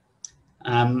fantasy.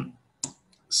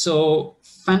 So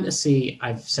fantasy,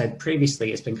 I've said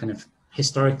previously, has been kind of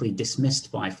historically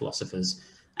dismissed by philosophers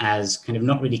as kind of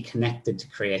not really connected to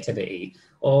creativity,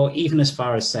 or even as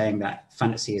far as saying that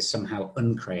fantasy is somehow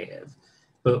uncreative.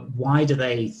 But why do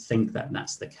they think that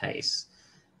that's the case?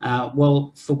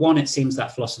 Well, for one, it seems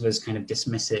that philosophers kind of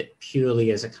dismiss it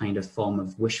purely as a kind of form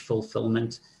of wish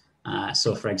fulfillment.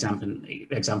 So for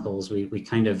examples, we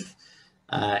kind of,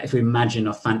 if we imagine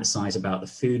or fantasize about the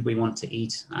food we want to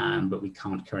eat, but we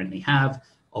can't currently have,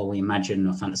 or we imagine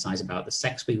or fantasize about the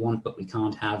sex we want, but we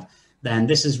can't have, then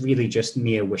this is really just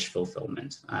mere wish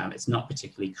fulfillment. It's not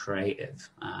particularly creative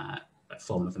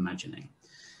form of imagining.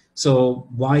 So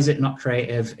why is it not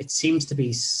creative? It seems to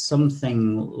be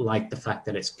something like the fact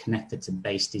that it's connected to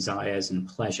base desires and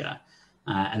pleasure,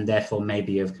 and therefore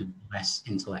maybe of less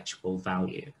intellectual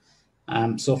value.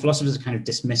 So philosophers have kind of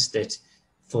dismissed it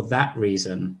for that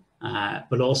reason,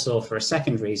 but also for a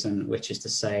second reason, which is to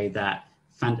say that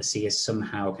fantasy is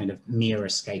somehow kind of mere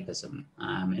escapism.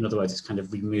 In other words, it's kind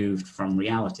of removed from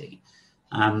reality.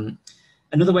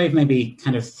 Another way of maybe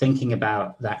kind of thinking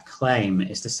about that claim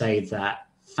is to say that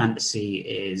fantasy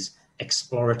is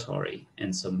exploratory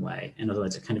in some way. In other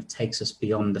words, it kind of takes us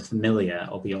beyond the familiar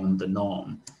or beyond the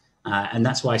norm. And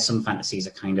that's why some fantasies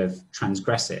are kind of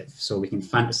transgressive. So we can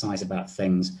fantasize about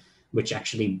things which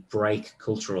actually break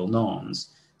cultural norms.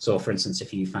 So for instance,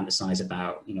 if you fantasize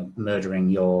about, murdering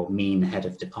your mean head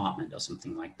of department or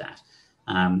something like that,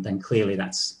 then clearly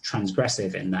that's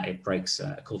transgressive in that it breaks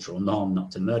a cultural norm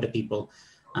not to murder people.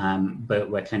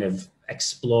 But we're kind of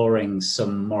exploring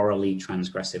some morally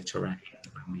transgressive terrain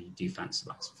when we do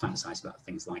fantasize about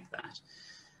things like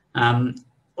that.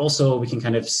 Also, we can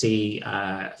kind of see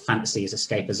fantasy as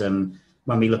escapism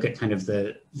when we look at kind of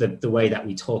the way that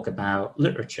we talk about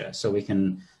literature. So we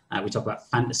talk about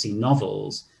fantasy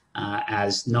novels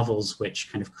as novels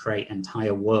which kind of create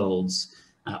entire worlds,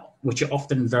 which are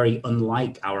often very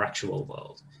unlike our actual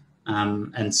world.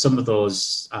 And some of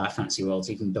those fantasy worlds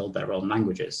even build their own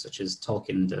languages, such as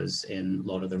Tolkien does in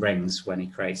Lord of the Rings when he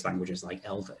creates languages like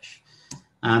Elvish.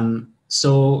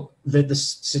 So the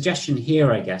suggestion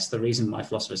here, I guess, the reason why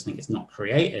philosophers think it's not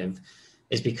creative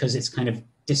is because it's kind of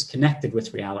disconnected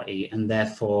with reality and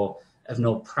therefore of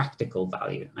no practical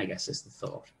value, I guess is the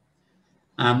thought.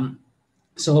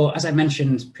 So as I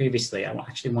mentioned previously, I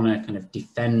actually want to kind of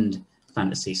defend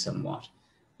fantasy somewhat.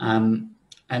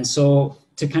 And so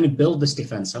to kind of build this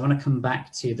defense, I want to come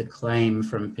back to the claim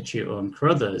from Picciuto and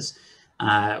Carruthers,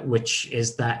 which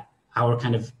is that our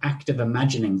kind of act of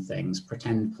imagining things,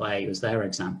 pretend play was their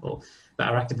example, but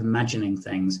our act of imagining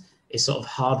things is sort of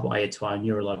hardwired to our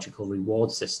neurological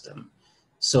reward system.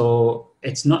 So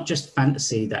it's not just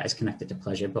fantasy that is connected to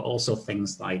pleasure, but also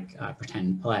things like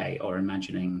pretend play or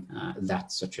imagining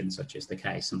that such and such is the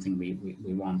case, something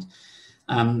we want.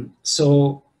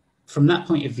 So from that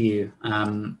point of view,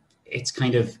 it's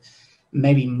kind of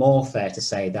maybe more fair to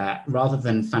say that rather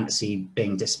than fantasy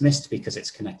being dismissed because it's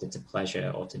connected to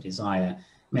pleasure or to desire,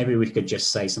 maybe we could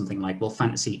just say something like, well,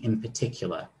 fantasy in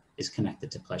particular is connected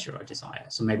to pleasure or desire.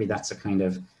 So maybe that's a kind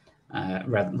of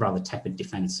rather tepid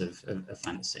defense of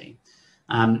fantasy.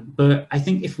 But I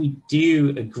think if we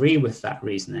do agree with that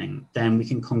reasoning, then we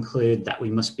can conclude that we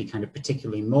must be kind of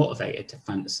particularly motivated to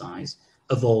fantasize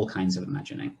of all kinds of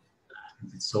imagining.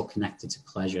 It's so connected to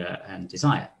pleasure and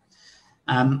desire.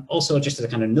 Also, just as a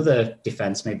kind of another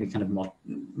defense, maybe kind of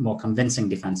more convincing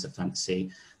defense of fantasy,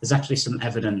 there's actually some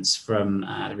evidence from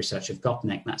the research of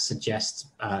Gopnik that suggests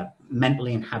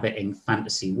mentally inhabiting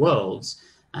fantasy worlds,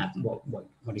 what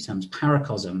he terms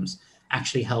paracosms,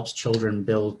 actually helps children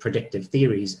build predictive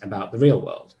theories about the real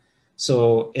world.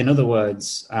 So in other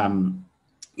words,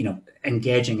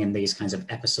 engaging in these kinds of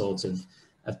episodes of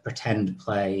pretend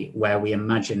play where we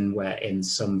imagine we're in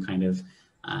some kind of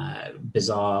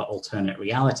bizarre alternate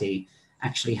reality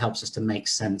actually helps us to make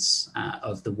sense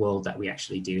of the world that we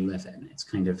actually do live in. It's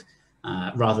kind of,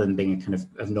 rather than being a kind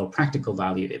of no practical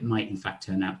value, it might in fact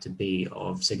turn out to be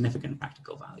of significant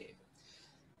practical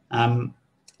value.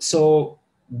 So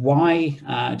why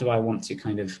do I want to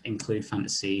kind of include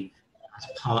fantasy as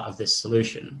part of this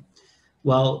solution?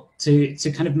 Well, to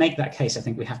kind of make that case, I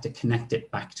think we have to connect it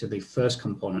back to the first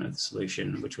component of the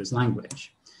solution, which was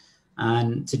language.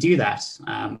 And to do that,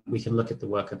 we can look at the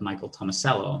work of Michael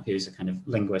Tomasello, who's a kind of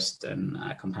linguist and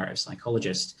comparative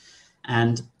psychologist.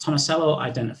 And Tomasello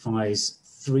identifies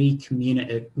three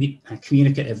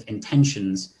communicative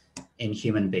intentions in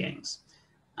human beings.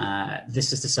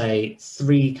 This is to say,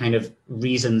 three kind of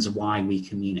reasons why we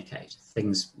communicate,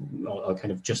 things or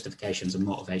kind of justifications and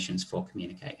motivations for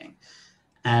communicating.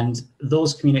 And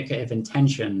those communicative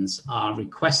intentions are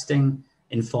requesting,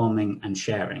 informing, and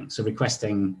sharing. So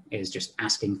requesting is just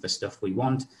asking for stuff we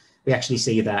want. We actually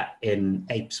see that in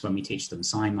apes when we teach them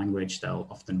sign language, they'll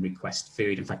often request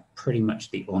food. In fact, pretty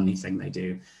much the only thing they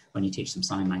do when you teach them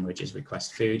sign language is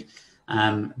request food.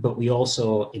 But we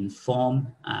also inform,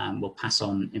 we'll pass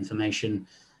on information,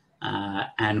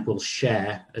 and we'll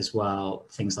share as well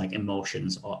things like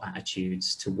emotions or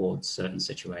attitudes towards certain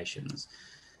situations.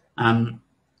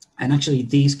 And actually,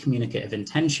 these communicative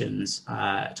intentions,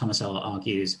 Tomasello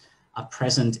argues, are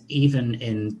present even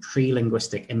in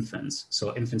pre-linguistic infants.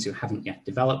 So infants who haven't yet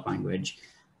developed language,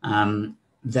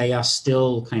 they are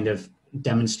still kind of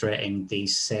demonstrating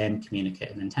these same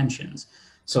communicative intentions.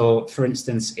 So for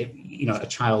instance, if a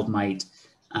child might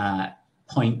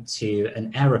point to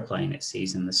an aeroplane it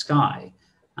sees in the sky.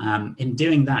 In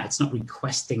doing that, it's not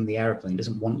requesting the aeroplane, it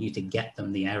doesn't want you to get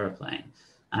them the aeroplane.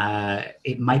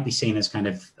 It might be seen as kind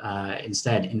of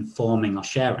instead informing or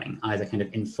sharing, either kind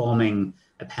of informing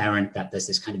a parent that there's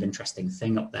this kind of interesting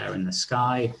thing up there in the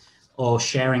sky, or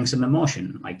sharing some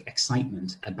emotion like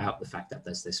excitement about the fact that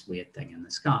there's this weird thing in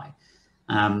the sky.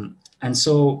 And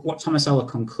so what Tomasello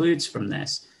concludes from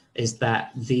this is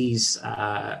that these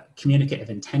communicative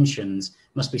intentions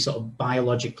must be sort of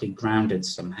biologically grounded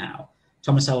somehow.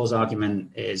 Tomasello's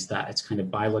argument is that it's kind of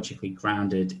biologically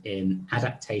grounded in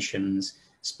adaptations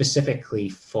specifically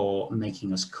for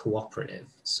making us cooperative.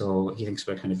 So he thinks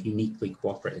we're kind of uniquely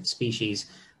cooperative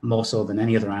species, more so than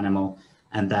any other animal,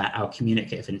 and that our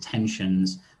communicative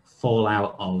intentions fall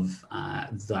out of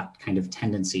that kind of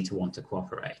tendency to want to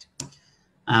cooperate.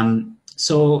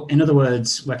 So in other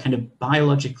words, we're kind of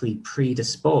biologically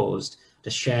predisposed to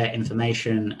share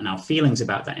information and our feelings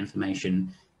about that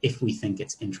information if we think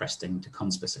it's interesting to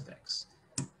conspecifics.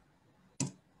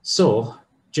 So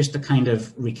just to kind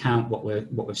of recount what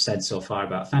we've said so far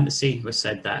about fantasy, we've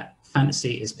said that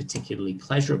fantasy is particularly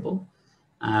pleasurable,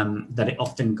 that it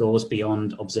often goes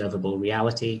beyond observable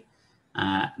reality,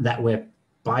 that we're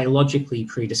biologically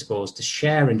predisposed to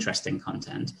share interesting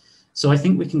content. So I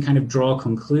think we can kind of draw a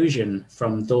conclusion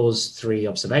from those three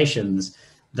observations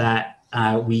that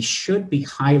we should be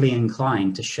highly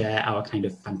inclined to share our kind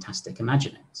of fantastic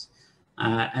imaginings.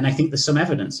 And I think there's some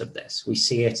evidence of this. We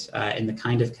see it in the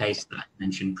kind of case that I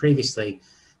mentioned previously,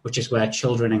 which is where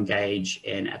children engage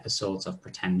in episodes of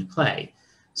pretend play.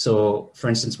 So for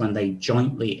instance, when they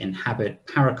jointly inhabit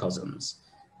paracosms,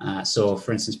 so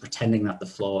for instance, pretending that the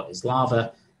floor is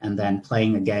lava and then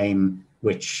playing a game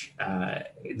which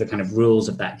the kind of rules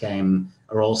of that game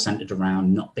are all centered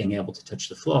around not being able to touch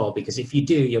the floor, because if you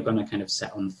do, you're going to kind of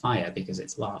set on fire because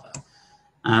it's lava.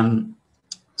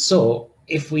 So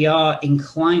if we are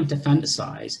inclined to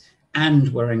fantasize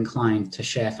and we're inclined to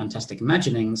share fantastic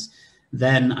imaginings,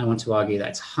 then I want to argue that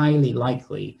it's highly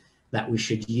likely that we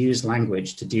should use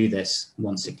language to do this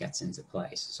once it gets into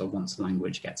place. So once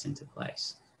language gets into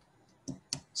place.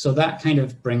 So that kind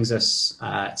of brings us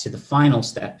to the final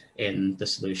step in the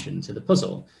solution to the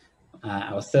puzzle,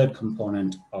 our third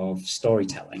component of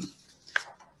storytelling.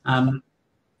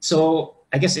 So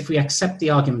I guess if we accept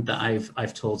the argument that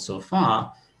I've told so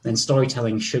far, then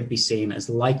storytelling should be seen as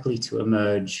likely to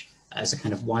emerge as a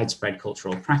kind of widespread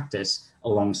cultural practice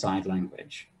alongside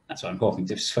language. That's what I'm hoping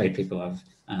to persuade people of,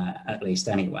 at least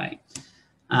anyway.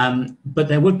 But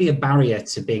there would be a barrier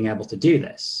to being able to do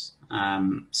this.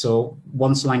 So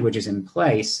once language is in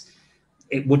place,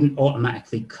 it wouldn't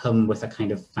automatically come with a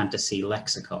kind of fantasy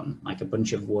lexicon, like a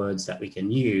bunch of words that we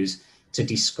can use to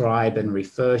describe and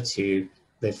refer to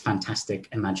the fantastic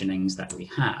imaginings that we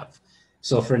have.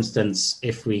 So for instance,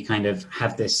 if we kind of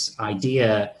have this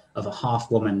idea of a half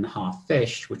woman, half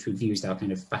fish, which we've used our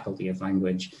kind of faculty of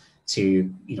language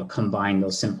to, combine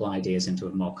those simple ideas into a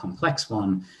more complex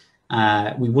one,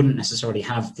 we wouldn't necessarily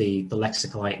have the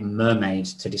lexical item mermaid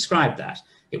to describe that.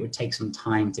 It would take some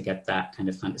time to get that kind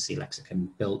of fantasy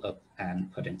lexicon built up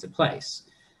and put into place.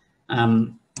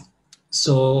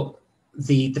 So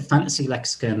the fantasy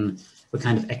lexicon would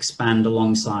kind of expand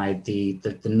alongside the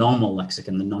normal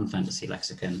lexicon, the non-fantasy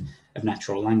lexicon of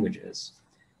natural languages.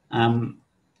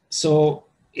 So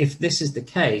if this is the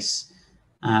case,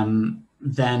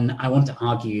 then I want to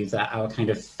argue that our kind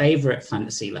of favorite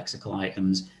fantasy lexical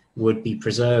items would be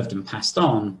preserved and passed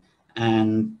on,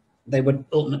 and they would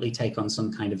ultimately take on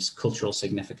some kind of cultural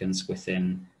significance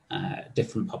within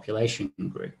different population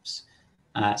groups.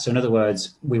 So in other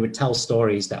words, we would tell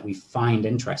stories that we find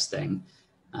interesting,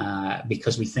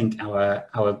 because we think our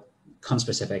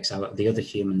conspecifics, the other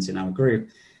humans in our group,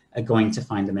 are going to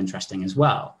find them interesting as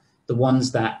well. The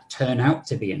ones that turn out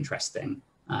to be interesting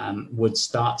would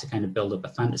start to kind of build up a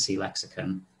fantasy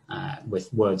lexicon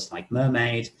with words like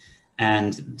mermaid,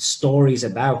 and stories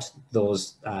about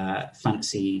those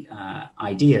fantasy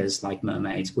ideas like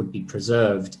mermaids would be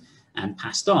preserved and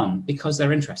passed on because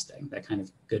they're interesting. They're kind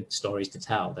of good stories to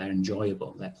tell. They're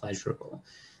enjoyable. They're pleasurable.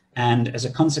 And as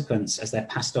a consequence, as they're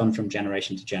passed on from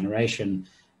generation to generation,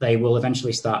 they will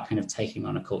eventually start kind of taking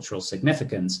on a cultural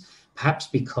significance, perhaps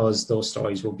because those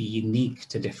stories will be unique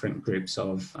to different groups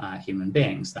of human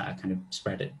beings that are kind of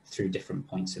spread through different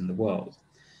points in the world.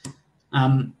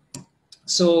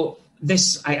 So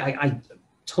this, I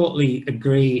totally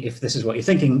agree if this is what you're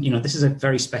thinking. This is a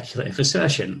very speculative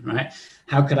assertion, right?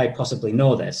 How could I possibly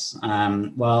know this?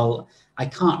 Well, I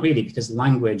can't really, because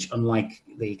language, unlike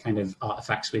the kind of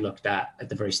artifacts we looked at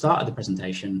the very start of the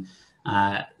presentation,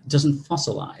 doesn't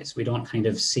fossilize. We don't kind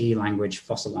of see language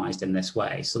fossilized in this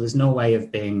way. So there's no way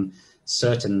of being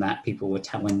certain that people were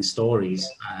telling stories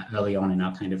early on in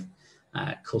our kind of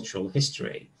cultural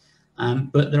history.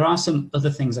 But there are some other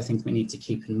things I think we need to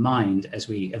keep in mind as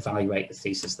we evaluate the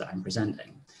thesis that I'm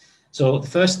presenting. So the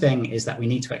first thing is that we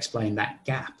need to explain that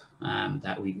gap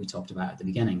that we talked about at the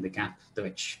beginning, the gap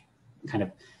which kind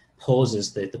of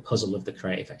poses the puzzle of the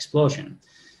creative explosion.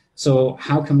 So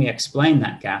how can we explain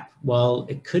that gap? Well,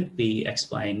 it could be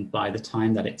explained by the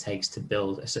time that it takes to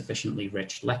build a sufficiently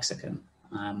rich lexicon.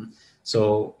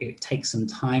 So it takes some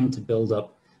time to build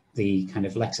up the kind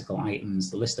of lexical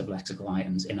items, the list of lexical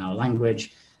items in our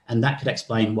language, and that could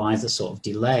explain why there's a sort of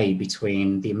delay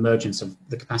between the emergence of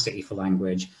the capacity for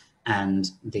language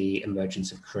and the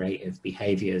emergence of creative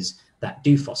behaviors that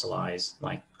do fossilize,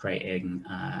 like creating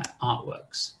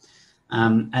artworks.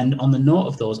 And on the note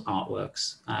of those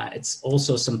artworks, it's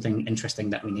also something interesting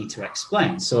that we need to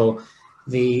explain. So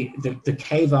the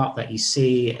cave art that you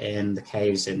see in the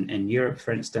caves in Europe,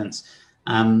 for instance,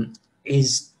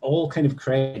 is all kind of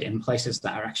created in places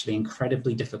that are actually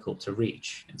incredibly difficult to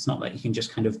reach. It's not that you can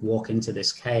just kind of walk into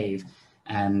this cave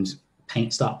and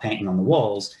start painting on the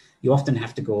walls. You often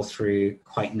have to go through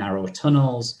quite narrow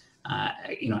tunnels,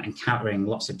 encountering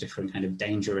lots of different kind of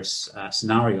dangerous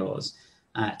scenarios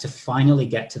to finally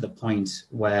get to the point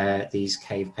where these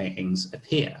cave paintings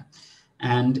appear.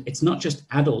 And it's not just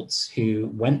adults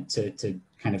who went to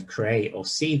kind of create or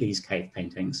see these cave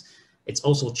paintings, it's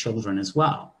also children as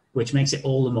well, which makes it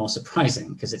all the more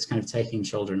surprising because it's kind of taking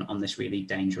children on this really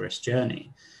dangerous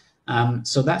journey.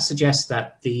 So that suggests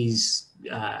that these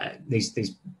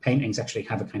paintings actually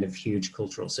have a kind of huge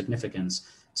cultural significance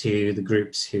to the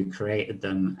groups who created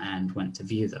them and went to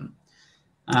view them.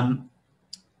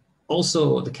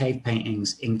 Also, the cave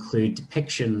paintings include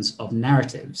depictions of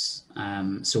narratives.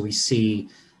 So we see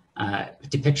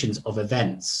depictions of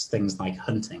events, things like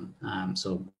hunting.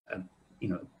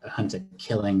 A hunter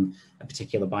killing a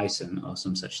particular bison or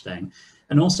some such thing.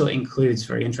 And also includes,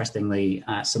 very interestingly,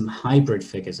 some hybrid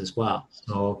figures as well.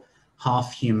 So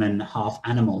half human, half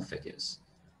animal figures.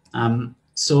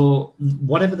 So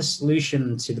whatever the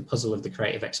solution to the puzzle of the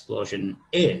creative explosion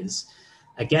is,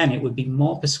 again, it would be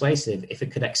more persuasive if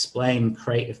it could explain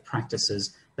creative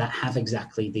practices that have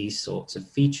exactly these sorts of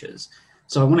features.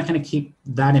 So I want to kind of keep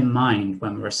that in mind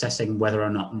when we're assessing whether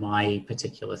or not my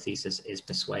particular thesis is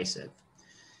persuasive.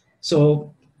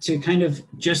 So to kind of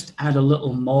just add a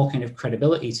little more kind of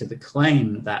credibility to the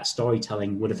claim that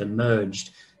storytelling would have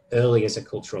emerged early as a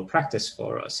cultural practice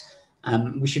for us,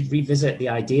 we should revisit the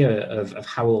idea of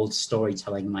how old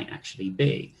storytelling might actually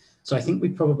be. So I think we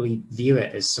probably view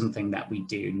it as something that we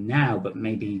do now, but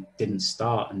maybe didn't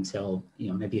start until,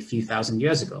 maybe a few thousand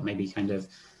years ago, maybe kind of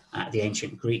the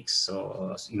ancient Greeks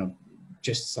or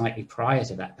just slightly prior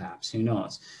to that, perhaps, who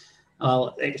knows?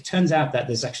 Well, it turns out that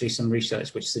there's actually some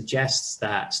research which suggests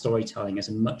that storytelling is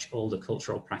a much older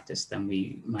cultural practice than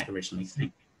we might originally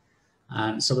think.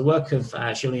 So the work of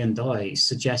Julien Doy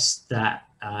suggests that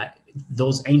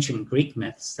those ancient Greek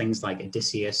myths, things like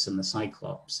Odysseus and the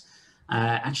Cyclops,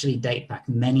 actually date back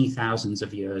many thousands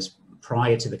of years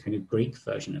prior to the kind of Greek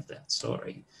version of that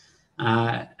story.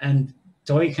 And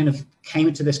Doy kind of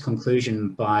came to this conclusion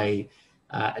by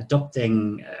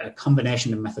adopting a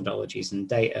combination of methodologies and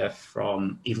data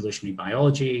from evolutionary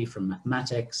biology, from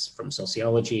mathematics, from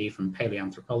sociology, from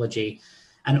paleoanthropology.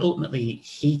 And ultimately,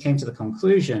 he came to the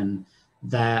conclusion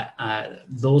that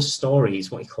those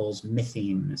stories, what he calls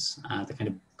mythemes, the kind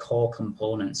of core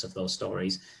components of those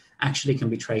stories, actually can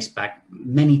be traced back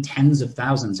many tens of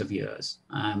thousands of years.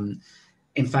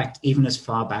 In fact, even as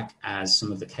far back as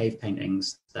some of the cave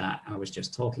paintings that I was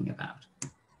just talking about.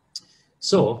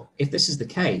 So if this is the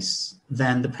case,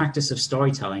 then the practice of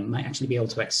storytelling might actually be able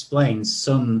to explain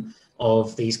some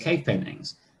of these cave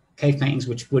paintings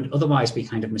which would otherwise be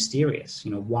kind of mysterious.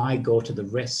 Why go to the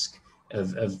risk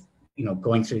of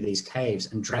going through these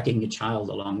caves and dragging your child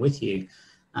along with you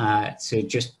to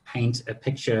just paint a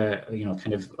picture,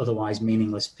 kind of otherwise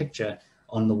meaningless picture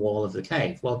on the wall of the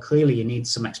cave? Well, clearly you need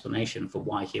some explanation for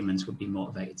why humans would be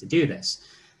motivated to do this.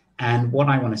 And what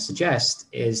I want to suggest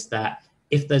is that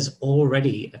if there's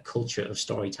already a culture of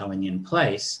storytelling in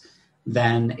place,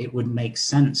 then it would make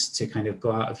sense to kind of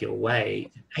go out of your way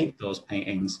to paint those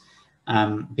paintings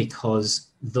because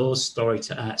those stories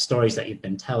that you've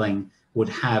been telling would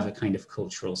have a kind of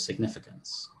cultural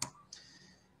significance.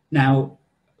 Now,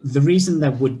 the reason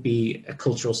there would be a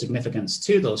cultural significance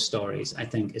to those stories, I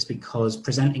think, is because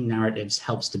presenting narratives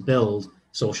helps to build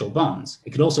social bonds.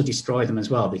 It could also destroy them as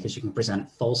well, because you can present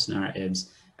false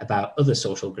narratives about other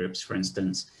social groups, for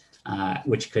instance,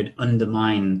 which could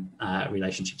undermine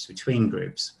relationships between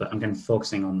groups. But I'm going to be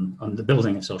focusing on the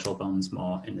building of social bonds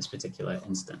more in this particular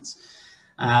instance.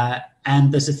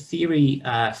 And there's a theory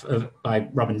by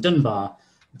Robin Dunbar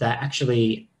that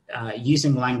actually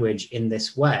using language in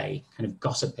this way, kind of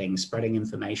gossiping, spreading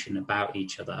information about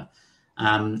each other,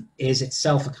 is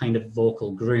itself a kind of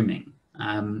vocal grooming.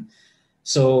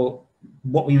 So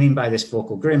what we mean by this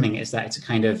vocal grooming is that it's a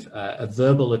kind of a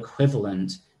verbal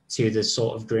equivalent to the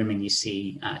sort of grooming you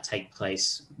see take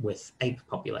place with ape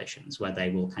populations, where they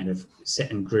will kind of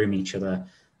sit and groom each other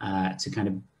to kind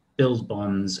of build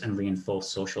bonds and reinforce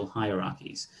social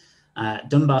hierarchies.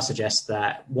 Dunbar suggests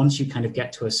that once you kind of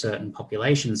get to a certain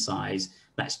population size,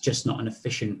 that's just not an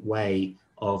efficient way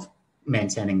of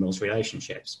maintaining those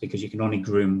relationships, because you can only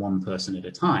groom one person at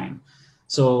a time.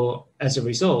 So as a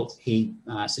result, he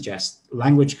suggests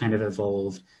language kind of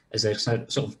evolved as a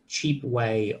sort of cheap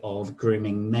way of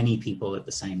grooming many people at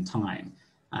the same time.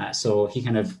 So he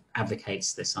kind of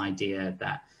advocates this idea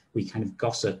that we kind of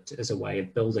gossiped as a way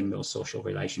of building those social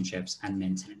relationships and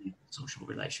maintaining social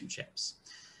relationships.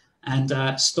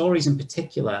 And stories in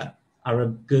particular are a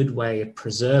good way of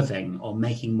preserving or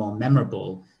making more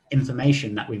memorable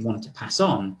information that we want to pass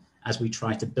on as we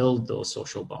try to build those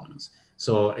social bonds.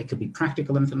 So it could be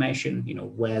practical information,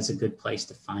 where's a good place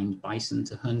to find bison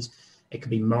to hunt. It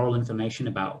could be moral information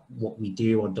about what we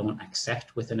do or don't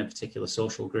accept within a particular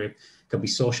social group. It could be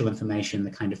social information,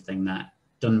 the kind of thing that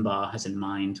Dunbar has in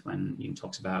mind when he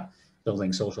talks about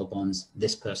building social bonds.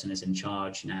 This person is in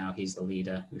charge now, he's the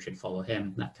leader, we should follow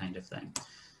him, that kind of thing.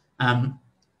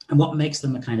 And what makes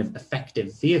them a kind of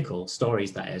effective vehicle,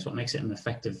 stories that is, what makes it an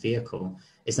effective vehicle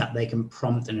is that they can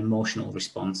prompt an emotional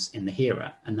response in the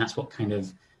hearer. And that's what kind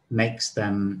of makes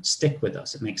them stick with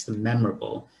us. It makes them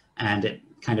memorable, and it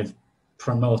kind of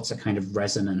promotes a kind of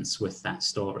resonance with that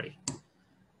story.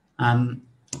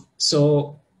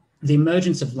 So the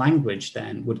emergence of language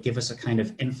then would give us a kind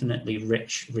of infinitely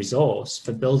rich resource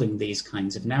for building these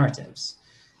kinds of narratives.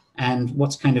 And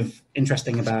what's kind of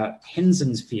interesting about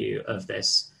Hinzen's view of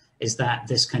this is that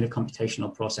this kind of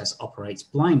computational process operates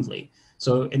blindly.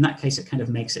 So in that case, it kind of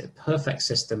makes it a perfect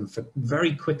system for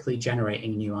very quickly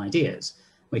generating new ideas.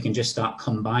 We can just start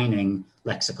combining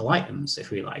lexical items,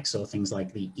 if we like. So things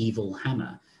like the evil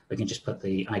hammer. We can just put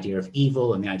the idea of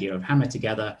evil and the idea of hammer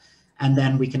together, and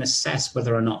then we can assess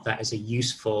whether or not that is a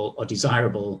useful or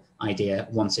desirable idea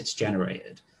once it's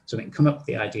generated. So we can come up with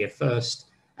the idea first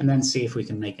and then see if we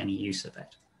can make any use of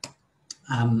it.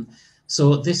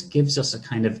 So this gives us a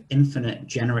kind of infinite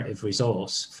generative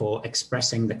resource for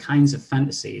expressing the kinds of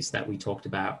fantasies that we talked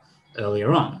about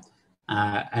earlier on.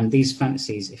 And these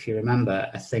fantasies, if you remember,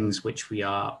 are things which we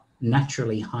are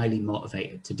naturally highly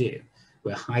motivated to do.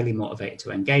 We're highly motivated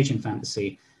to engage in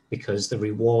fantasy because the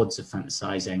rewards of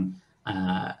fantasizing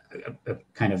are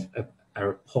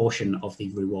a portion of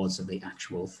the rewards of the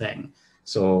actual thing.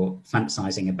 So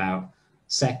fantasizing about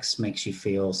sex makes you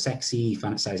feel sexy,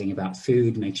 fantasizing about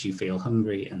food makes you feel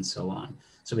hungry, and so on.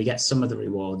 So we get some of the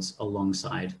rewards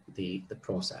alongside the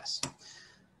process.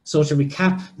 So to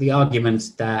recap the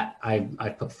argument that I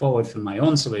put forward for my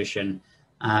own solution,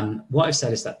 what I've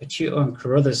said is that Picciuto and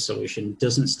Carruthers' solution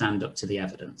doesn't stand up to the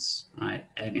evidence, right?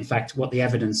 And in fact, what the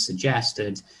evidence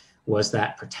suggested was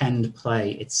that pretend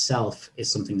play itself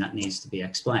is something that needs to be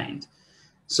explained.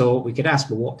 So we could ask,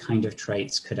 well, what kind of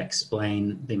traits could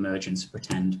explain the emergence of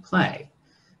pretend play?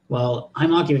 Well,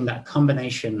 I'm arguing that a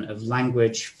combination of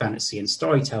language, fantasy, and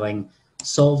storytelling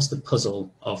solves the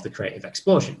puzzle of the creative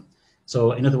explosion.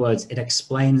 So in other words, it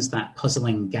explains that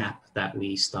puzzling gap that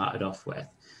we started off with.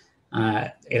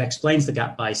 It explains the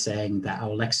gap by saying that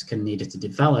our lexicon needed to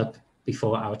develop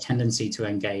before our tendency to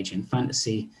engage in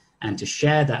fantasy and to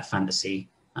share that fantasy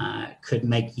could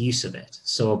make use of it.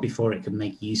 So before it could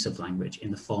make use of language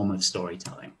in the form of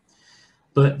storytelling.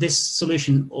 But this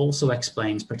solution also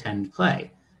explains pretend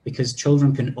play, because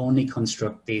children can only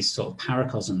construct these sort of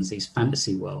paracosms, these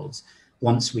fantasy worlds,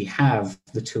 once we have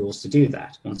the tools to do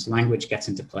that, once language gets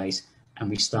into place and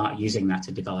we start using that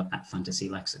to develop that fantasy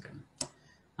lexicon.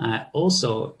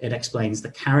 Also, it explains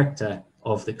the character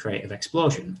of the creative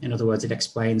explosion. In other words, it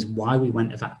explains why we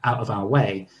went out of our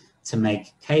way to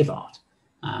make cave art.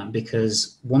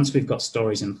 Because once we've got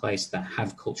stories in place that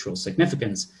have cultural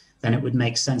significance, then it would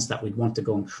make sense that we'd want to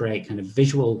go and create kind of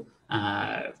visual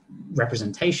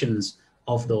representations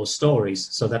of those stories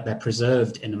so that they're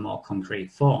preserved in a more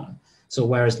concrete form. So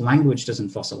whereas language doesn't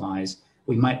fossilize,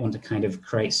 we might want to kind of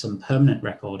create some permanent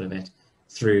record of it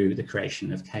through the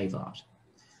creation of cave art.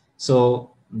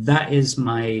 So that is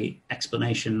my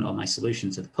explanation or my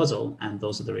solution to the puzzle, and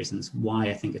those are the reasons why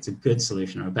I think it's a good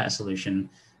solution or a better solution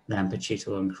than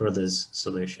Pacito and Carruthers'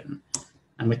 solution.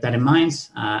 And with that in mind,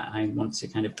 I want to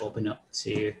kind of open up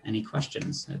to any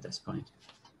questions at this point.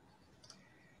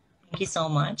 Thank you so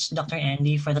much, Dr.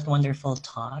 Andy, for that wonderful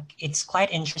talk. It's quite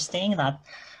interesting that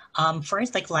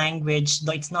first, like language,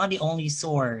 though it's not the only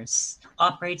source,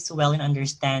 operates well in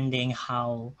understanding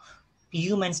how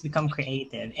humans become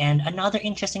creative. And another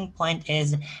interesting point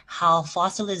is how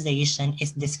fossilization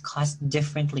is discussed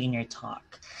differently in your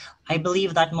talk. I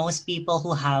believe that most people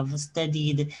who have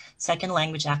studied second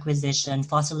language acquisition,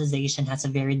 fossilization has a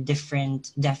very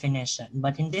different definition.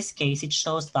 But in this case, it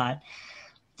shows that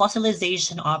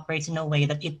fossilization operates in a way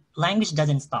that language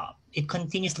doesn't stop. It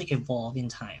continuously evolves in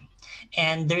time.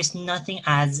 And there's nothing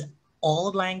as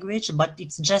old language, but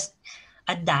it's just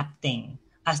adapting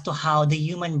as to how the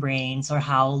human brains or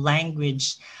how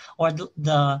language or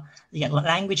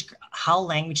how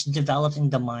language develops in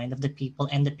the mind of the people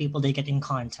and the people they get in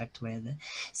contact with.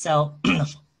 So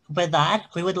with that,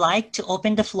 we would like to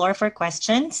open the floor for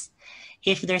questions.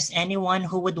 If there's anyone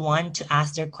who would want to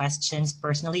ask their questions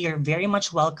personally, you're very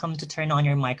much welcome to turn on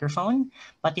your microphone.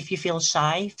 But if you feel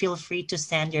shy, feel free to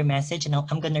send your message and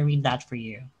I'm going to read that for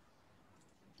you.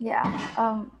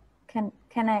 Yeah. Can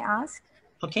I ask?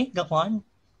 Okay, go on.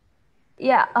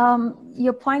 Yeah,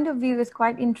 your point of view is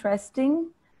quite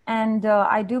interesting. And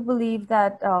I do believe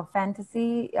that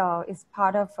fantasy is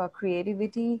part of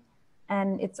creativity,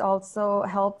 and it also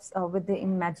helps with the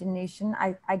imagination.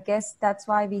 I guess that's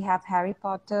why we have Harry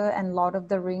Potter and Lord of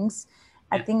the Rings.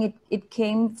 I think it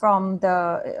came from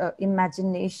the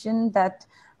imagination that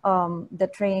the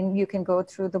train, you can go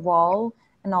through the wall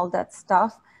and all that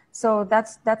stuff. So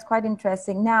that's quite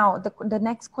interesting. Now, the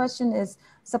next question is,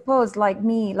 suppose like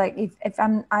me, like if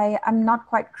I'm not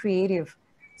quite creative,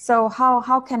 so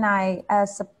how can I,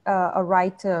 as a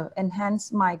writer,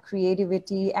 enhance my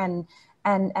creativity and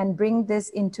bring this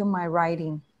into my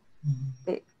writing?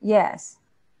 Mm-hmm. Yes.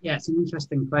 Yeah, it's an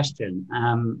interesting question.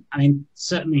 I mean,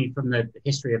 certainly from the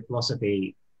history of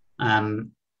philosophy,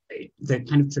 the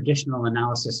kind of traditional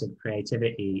analysis of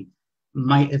creativity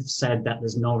might have said that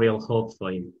there's no real hope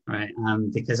for you, right?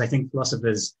 Because I think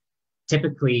philosophers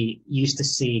typically used to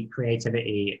see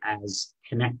creativity as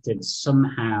connected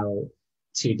somehow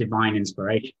to divine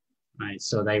inspiration, right?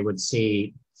 So they would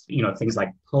see, things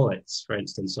like poets, for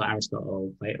instance, so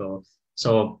Aristotle, Plato,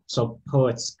 so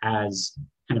poets as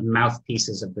kind of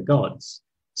mouthpieces of the gods.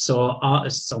 So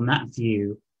artists on that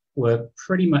view were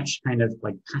pretty much kind of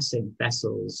like passive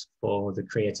vessels for the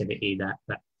creativity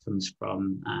that comes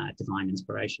from divine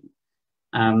inspiration.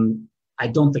 I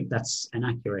don't think that's an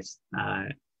accurate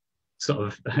sort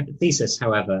of thesis,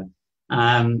 however.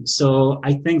 So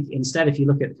I think instead, if you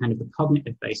look at kind of the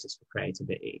cognitive basis for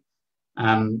creativity,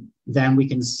 then we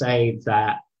can say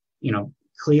that,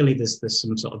 clearly there's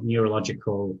some sort of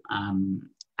neurological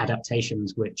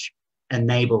adaptations which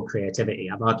enable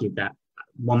creativity. I've argued that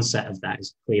one set of that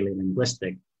is clearly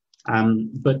linguistic.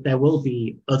 But there will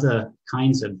be other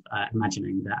kinds of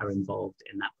imagining that are involved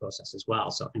in that process as well.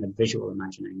 So kind of visual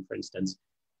imagining, for instance,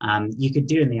 you could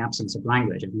do in the absence of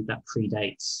language. I think that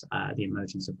predates the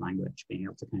emergence of language, being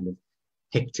able to kind of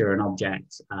picture an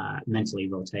object, mentally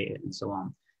rotate it and so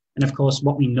on. And of course,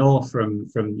 what we know from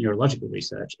neurological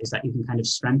research is that you can kind of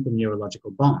strengthen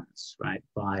neurological bonds, right,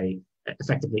 by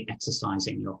effectively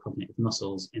exercising your cognitive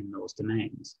muscles in those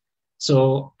domains.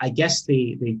 So I guess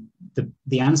the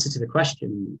answer to the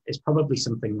question is probably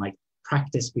something like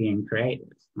practice being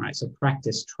creative, right? So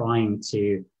practice trying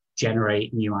to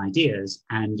generate new ideas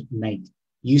and make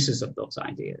uses of those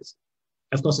ideas.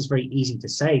 Of course, it's very easy to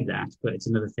say that, but it's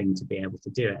another thing to be able to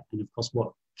do it. And of course,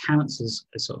 what counts as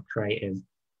sort of creative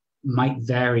might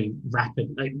vary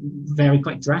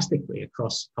quite drastically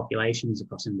across populations,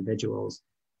 across individuals,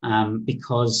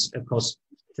 because of course,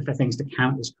 for things to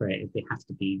count as creative, they have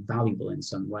to be valuable in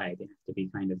some way. They have to be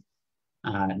kind of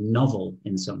novel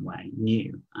in some way,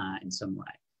 new in some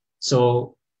way.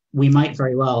 So we might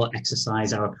very well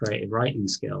exercise our creative writing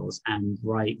skills and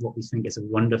write what we think is a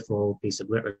wonderful piece of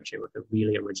literature with a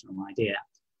really original idea,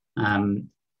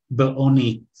 but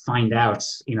only find out,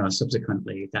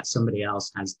 subsequently that somebody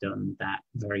else has done that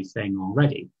very thing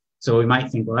already. So we might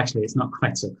think, well, actually, it's not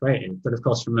quite so creative. But of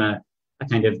course, from a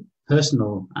kind of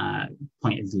personal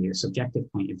point of view, a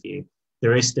subjective point of view,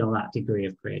 there is still that degree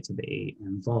of creativity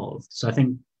involved. So I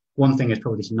think one thing is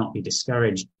probably to not be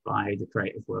discouraged by the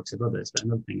creative works of others, but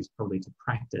another thing is probably to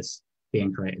practice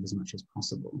being creative as much as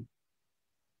possible.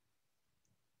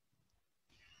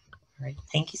 All right.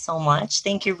 Thank you so much.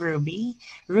 Thank you, Ruby.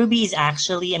 Ruby is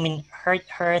actually,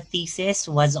 her thesis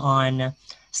was on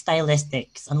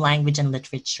stylistics, on language and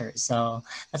literature. So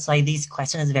that's why this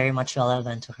question is very much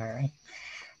relevant to her.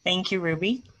 Thank you,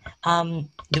 Ruby.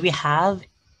 Do we have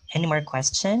any more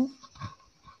questions?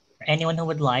 Anyone who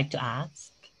would like to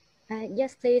ask?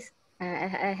 Yes, please.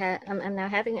 I'm now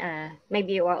having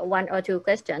maybe one or two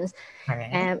questions. All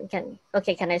right.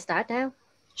 Can I start now?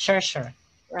 Sure.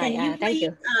 Right. Can you thank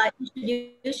you.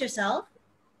 Introduce yourself?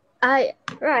 My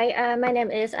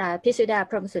name is Pisuda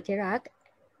Promsutirak,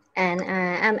 and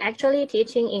I'm actually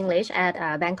teaching English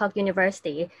at Bangkok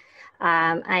University.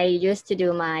 I used to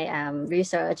do my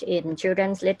research in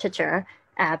children's literature,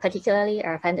 particularly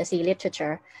fantasy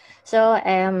literature. So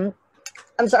I'm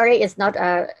sorry, it's not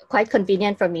quite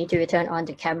convenient for me to turn on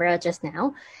the camera just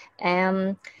now.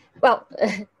 As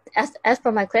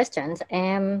for my questions,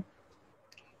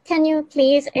 can you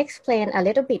please explain a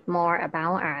little bit more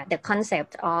about the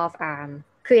concept of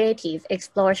creative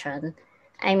explosion?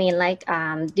 I mean,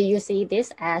 do you see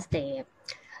this as the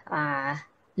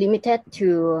limited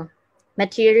to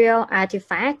material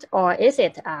artifact, or is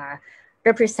it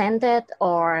represented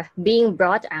or being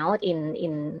brought out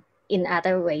in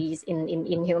other ways in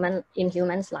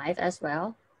humans' life as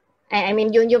well? I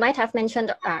mean, you might have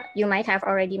mentioned, you might have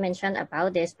already mentioned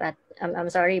about this, but I'm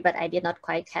sorry, but I did not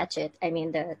quite catch it. I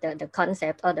mean, the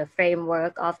concept or the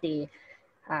framework of the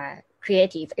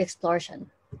creative explosion.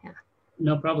 Yeah.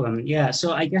 No problem. Yeah.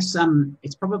 So I guess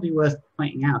it's probably worth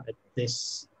pointing out at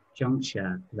this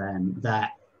juncture then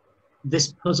that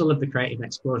this puzzle of the creative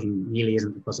explosion really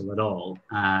isn't a puzzle at all,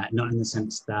 not in the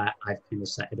sense that I've kind of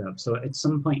set it up. So at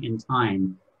some point in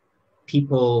time,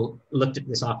 people looked at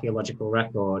this archaeological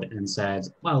record and said,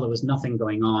 well, there was nothing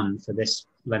going on for this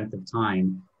length of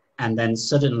time. And then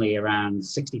suddenly around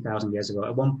 60,000 years ago,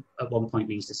 at one point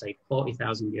we used to say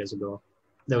 40,000 years ago,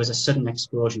 there was a sudden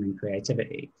explosion in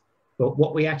creativity. But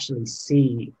what we actually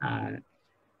see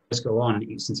go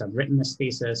on since I've written this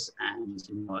thesis, and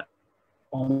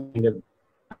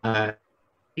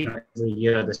every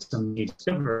year there's some new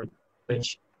discovery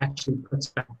which actually puts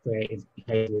back creative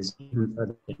behaviors even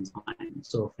further in time.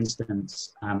 So for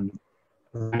instance, around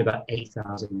about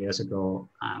 8,000 years ago,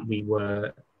 we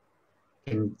were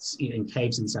in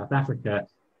caves in South Africa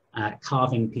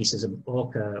carving pieces of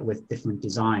ochre with different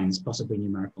designs, possibly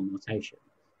numerical notation.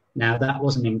 Now, that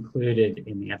wasn't included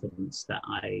in the evidence that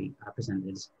I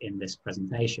presented in this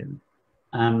presentation.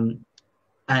 And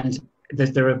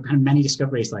there are kind of many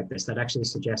discoveries like this that actually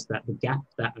suggest that the gap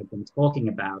that I've been talking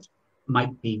about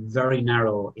might be very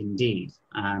narrow indeed.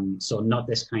 So not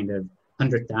this kind of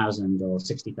 100,000 or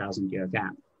 60,000 year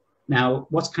gap. Now,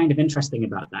 what's kind of interesting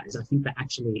about that is I think that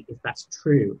actually, if that's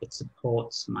true, it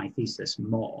supports my thesis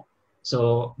more.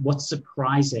 So what's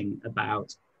surprising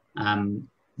about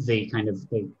the kind of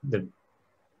the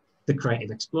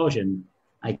creative explosion,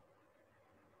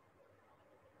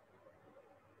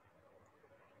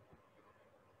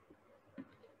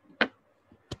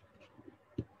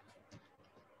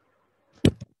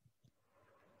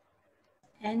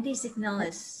 Andy signal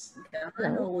is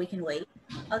gone, or we can wait.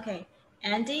 Okay,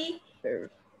 Andy,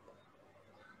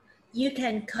 you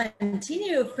can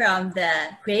continue from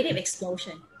the creative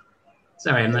explosion.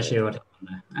 Sorry, I'm not sure what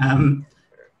happened there.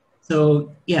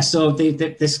 So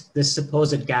this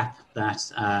supposed gap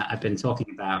that I've been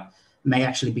talking about may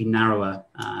actually be narrower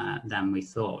than we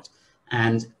thought.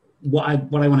 And what I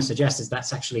want to suggest is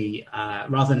that's actually,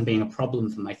 rather than being a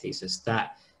problem for my thesis,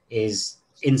 that is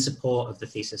in support of the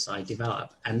thesis I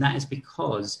develop. And that is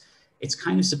because it's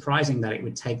kind of surprising that it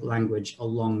would take language a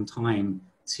long time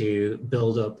to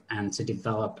build up and to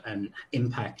develop and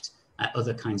impact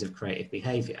other kinds of creative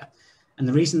behavior. And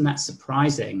the reason that's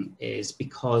surprising is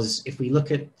because if we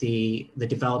look at the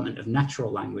development of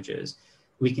natural languages,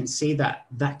 we can see that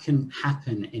that can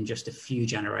happen in just a few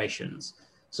generations.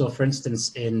 So for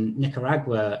instance, in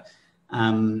Nicaragua,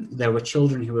 there were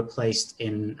children who were placed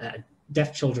in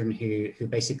deaf children who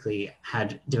basically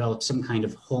had developed some kind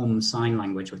of home sign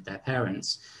language with their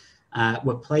parents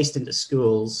were placed into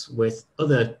schools with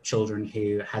other children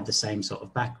who had the same sort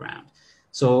of background.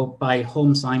 So by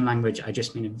home sign language, I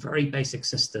just mean a very basic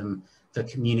system for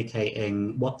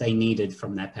communicating what they needed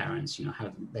from their parents, you know,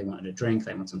 how they wanted a drink,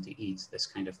 they wanted something to eat, this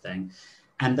kind of thing.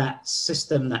 And that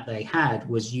system that they had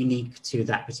was unique to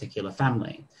that particular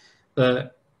family.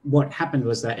 But what happened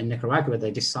was that in Nicaragua,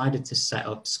 they decided to set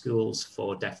up schools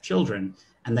for deaf children.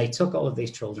 And they took all of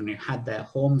these children who had their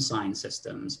home sign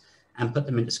systems and put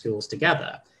them into schools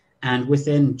together. And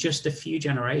within just a few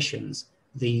generations,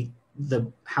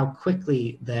 how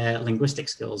quickly their linguistic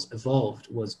skills evolved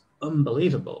was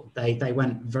unbelievable. They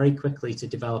went very quickly to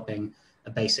developing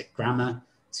a basic grammar,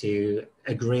 to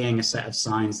agreeing a set of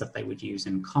signs that they would use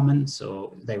in common.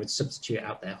 So they would substitute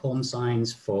out their home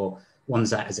signs for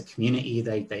ones that as a community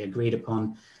they agreed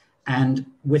upon. And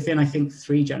within, I think,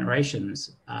 3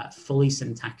 generations, fully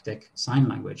syntactic sign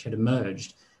language had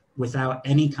emerged without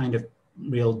any kind of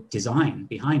real design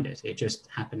behind it. It just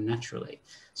happened naturally.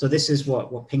 So this is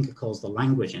what Pinker calls the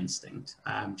language instinct,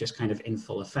 just kind of in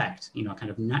full effect, you know,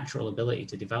 kind of natural ability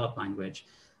to develop language,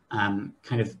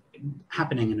 kind of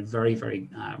happening in a very, very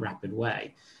rapid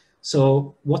way.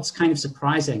 So what's kind of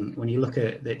surprising when you look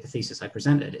at the thesis I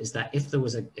presented is that if there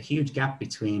was a huge gap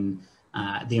between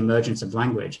the emergence of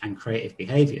language and creative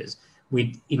behaviors,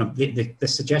 the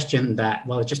suggestion that,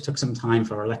 well, it just took some time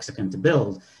for a lexicon to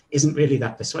build isn't really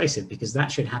that persuasive, because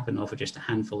that should happen over just a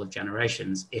handful of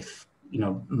generations if, you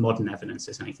know, modern evidence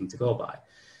is anything to go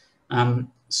by.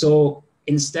 So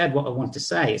instead, what I want to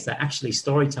say is that actually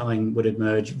storytelling would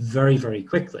emerge very, very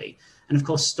quickly. And of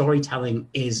course, storytelling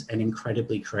is an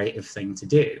incredibly creative thing to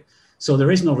do. So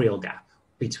there is no real gap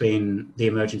between the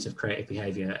emergence of creative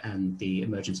behavior and the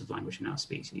emergence of language in our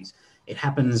species. It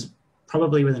happens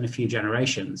probably within a few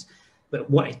generations, but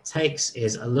what it takes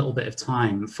is a little bit of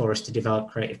time for us to develop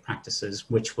creative practices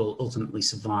which will ultimately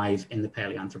survive in the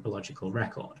paleoanthropological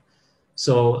record.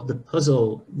 So the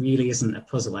puzzle really isn't a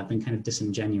puzzle. I've been kind of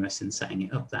disingenuous in setting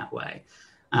it up that way.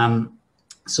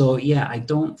 So yeah, I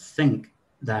don't think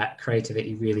that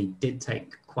creativity really did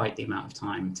take quite the amount of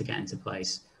time to get into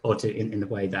place, or in the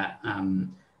way that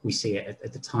we see it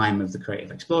at the time of the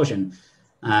creative explosion.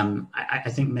 I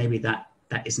think maybe that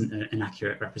isn't an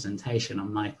accurate representation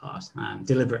on my part,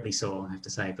 deliberately so, I have to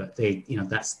say. But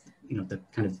that's the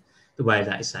kind of the way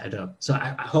that is set up. So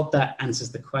I hope that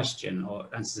answers the question, or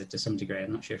answers it to some degree.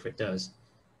 I'm not sure if it does.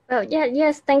 Oh yeah,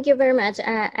 yes, thank you very much.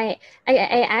 I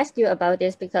asked you about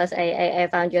this because I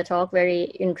found your talk very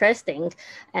interesting,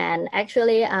 and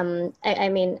actually I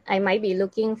mean I might be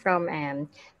looking from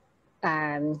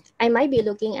I might be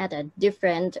looking at a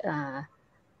different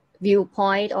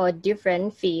viewpoint or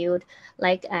different field.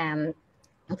 Like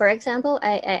for example,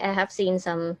 I have seen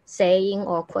some saying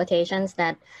or quotations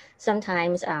that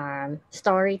sometimes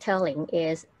storytelling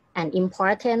is an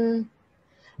important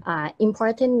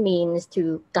means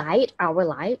to guide our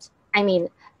lives. I mean,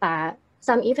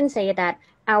 some even say that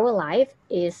our life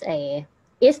is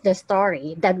the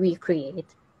story that we create.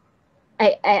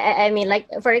 I mean, like,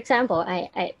 for example,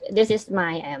 this is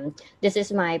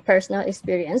my personal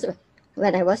experience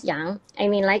when I was young. I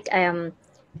mean, like,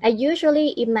 I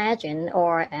usually imagine,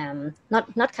 or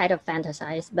not kind of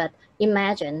fantasize, but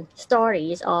imagine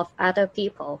stories of other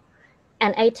people,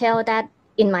 and I tell that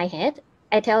in my head.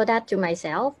 I tell that to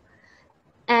myself,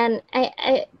 and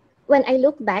I when I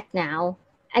look back now,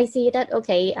 I see that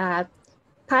okay,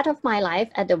 part of my life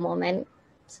at the moment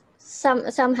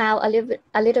somehow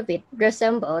a little bit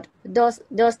resembled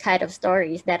those kind of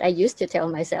stories that I used to tell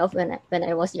myself when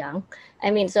I was young.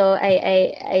 I mean, so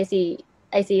I see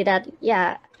that,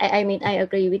 yeah. I mean, I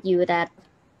agree with you that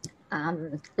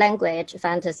language,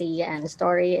 fantasy, and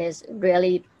story is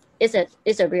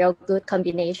a real good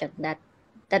combination that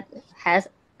has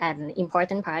an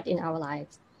important part in our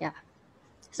lives. Yeah.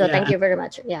 So yeah, thank you very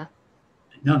much. Yeah.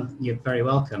 No, you're very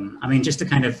welcome. I mean, just to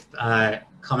kind of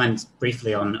comment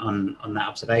briefly on that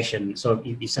observation. So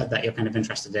you said that you're kind of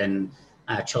interested in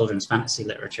children's fantasy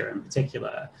literature in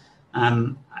particular.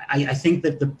 I think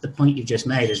that the point you've just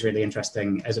made is really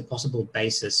interesting as a possible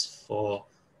basis for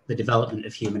the development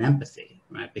of human empathy,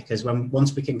 right? Because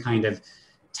once we can kind of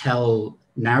tell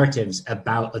narratives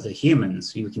about other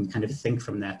humans, we can kind of think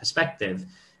from their perspective,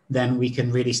 then we can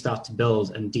really start to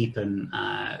build and deepen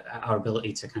our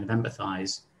ability to kind of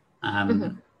empathize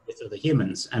with other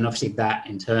humans. And obviously that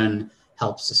in turn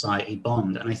helps society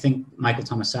bond. And I think Michael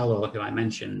Tomasello, who I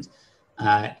mentioned,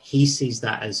 he sees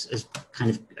that as kind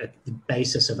of the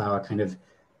basis of our kind of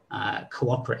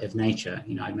cooperative nature.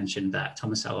 You know, I mentioned that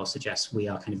Tomasello suggests we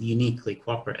are kind of uniquely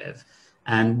cooperative.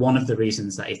 And one of the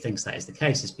reasons that he thinks that is the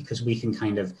case is because we can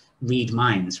kind of read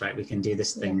minds, right? We can do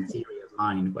this thing, theory of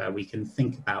mind, where we can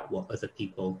think about what other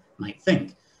people might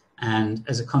think. And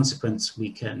as a consequence,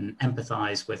 we can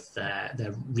empathize with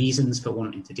their reasons for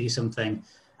wanting to do something,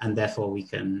 and therefore we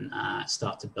can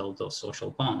start to build those social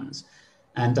bonds.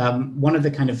 And one of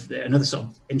the another sort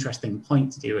of interesting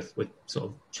point to do with sort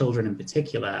of children in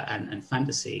particular and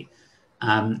fantasy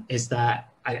is that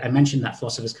I mentioned that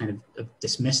philosophers kind of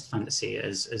dismissed fantasy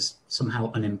as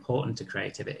somehow unimportant to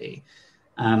creativity.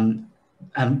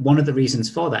 And one of the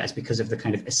reasons for that is because of the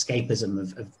kind of escapism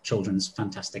of children's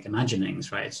fantastic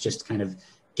imaginings, right? It's just kind of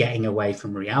getting away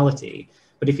from reality.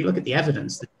 But if you look at the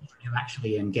evidence, the children who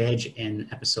actually engage in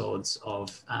episodes of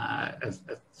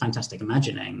fantastic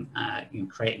imagining,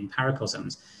 creating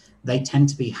paracosms, they tend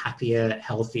to be happier,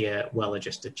 healthier,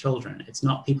 well-adjusted children. It's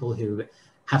not people who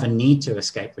have a need to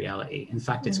escape reality. In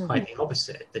fact, it's quite the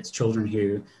opposite. It's children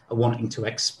who are wanting to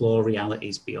explore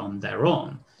realities beyond their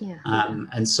own.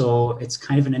 And so it's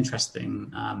kind of an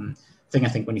interesting thing, I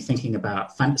think, when you're thinking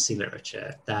about fantasy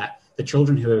literature, that the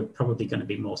children who are probably going to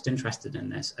be most interested in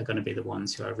this are going to be the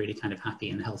ones who are really kind of happy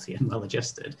and healthy and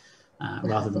well-adjusted,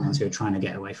 rather than the ones who are trying to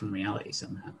get away from reality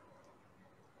somehow.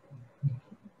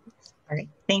 All right.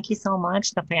 Thank you so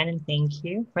much, Dr. Ann, thank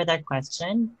you for that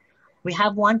question. We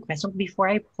have one question. Before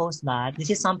I post that,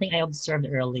 this is something I observed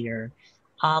earlier.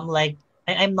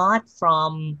 I'm not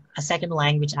from a second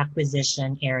language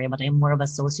acquisition area, but I'm more of a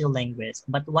sociolinguist.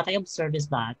 But what I observe is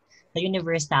that the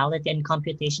universality and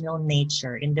computational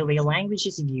nature in the way language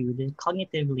is viewed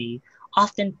cognitively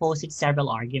often poses several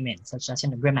arguments, such as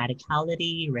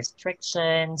grammaticality,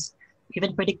 restrictions,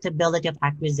 even predictability of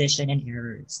acquisition and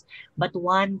errors. But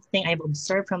one thing I've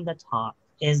observed from the talk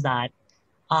is that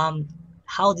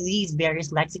how these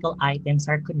various lexical items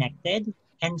are connected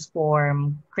and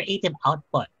form creative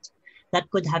output that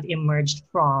could have emerged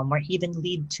from or even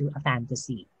lead to a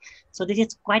fantasy. So this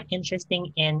is quite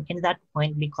interesting in that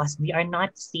point because we are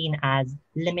not seen as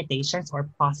limitations or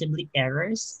possibly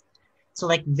errors. So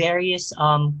like various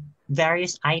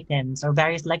items or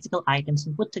various lexical items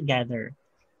put together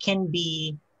can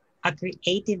be a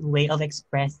creative way of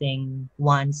expressing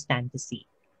one's fantasy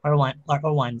or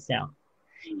oneself.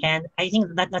 And I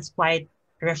think that that's quite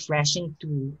refreshing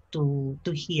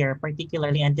to hear,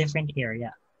 particularly in a different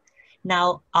area.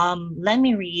 Now, let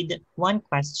me read one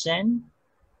question.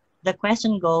 The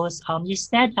question goes, you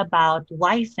said about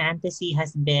why fantasy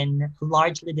has been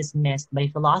largely dismissed by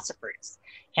philosophers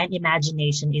and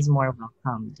imagination is more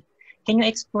welcomed. Can you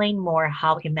explain more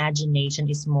how imagination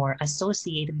is more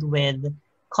associated with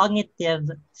cognitive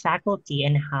faculty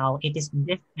and how it is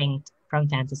distinct from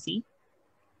fantasy?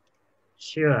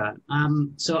 Sure.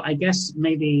 So I guess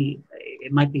maybe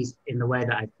it might be in the way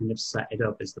that I kind of set it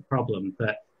up is the problem,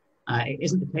 but it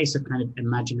isn't the case of kind of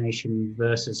imagination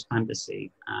versus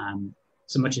fantasy,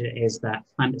 so much as it is that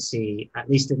fantasy, at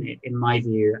least in my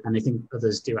view, and I think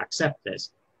others do accept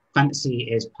this,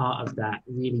 fantasy is part of that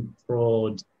really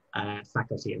broad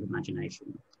faculty of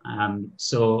imagination.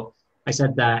 So I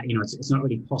said that, it's not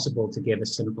really possible to give a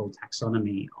simple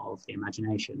taxonomy of the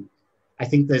imagination. I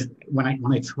think when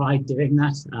I tried doing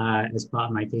that as part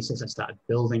of my thesis, I started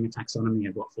building a taxonomy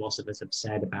of what philosophers have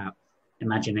said about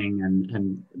imagining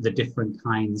and the different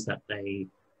kinds that they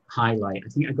highlight. I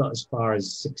think I got as far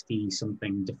as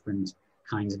 60-something different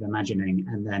kinds of imagining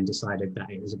and then decided that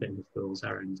it was a bit of a fool's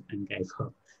errand and gave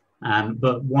up.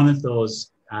 But one of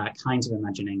those kinds of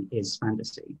imagining is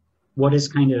fantasy. What is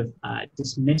kind of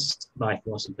dismissed by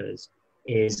philosophers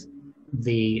is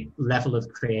the level of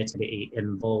creativity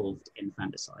involved in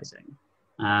fantasizing.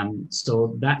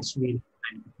 So that's really the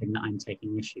kind of thing that I'm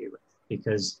taking issue with,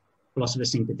 because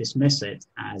philosophers seem to dismiss it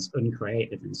as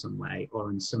uncreative in some way or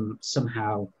in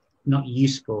somehow not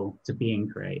useful to being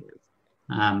creative.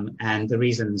 And the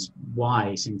reasons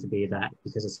why seem to be that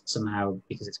because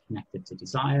it's connected to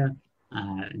desire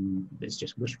and it's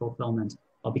just wish fulfillment,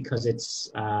 or because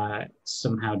it's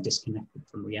somehow disconnected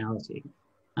from reality.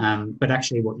 But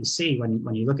actually what you see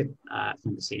when you look at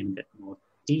fantasy in a bit more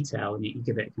detail and you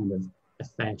give it kind of a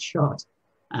fair shot,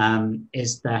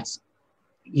 is that,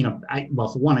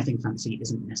 for one, I think fantasy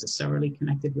isn't necessarily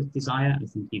connected with desire. I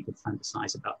think you could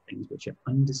fantasize about things which are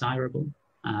undesirable.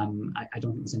 I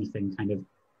don't think there's anything kind of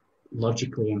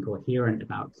logically incoherent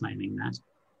about claiming that.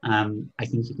 I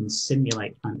think you can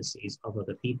simulate fantasies of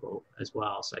other people as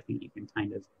well. So I think you can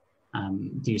kind of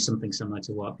do something similar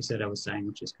to what I was saying,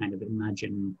 which is kind of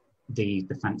imagine the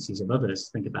fantasies of others,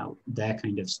 think about their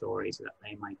kind of stories that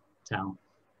they might tell.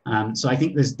 So I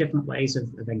think there's different ways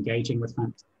of engaging with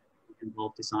fantasy that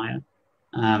involve desire.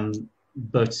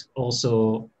 But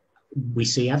also we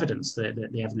see evidence,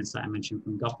 the evidence that I mentioned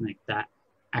from Gottnick, that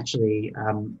actually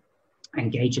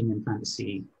engaging in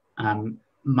fantasy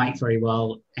might very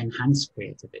well enhance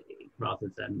creativity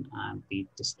rather than be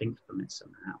distinct from it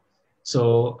somehow.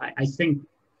 So I think,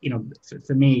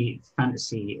 for me,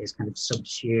 fantasy is kind of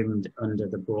subsumed under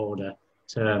the broader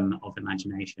term of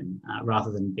imagination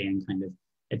rather than being kind of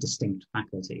a distinct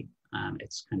faculty.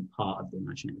 It's kind of part of the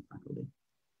imaginative faculty.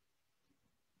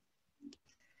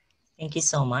 Thank you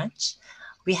so much.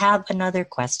 We have another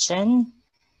question.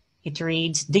 It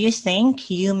reads, do you think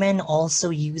human also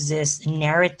uses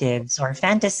narratives or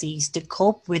fantasies to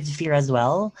cope with fear as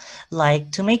well?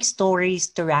 Like to make stories,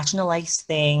 to rationalize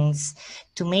things,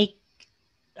 to make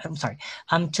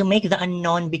the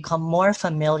unknown become more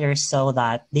familiar so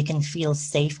that they can feel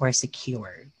safe or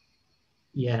secure?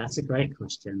 Yeah, that's a great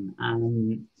question.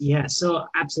 Yeah, so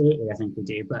absolutely, I think we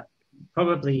do, but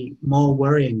probably more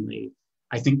worryingly,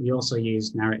 I think we also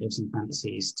use narratives and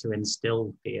fantasies to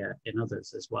instill fear in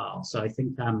others as well. So I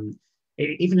think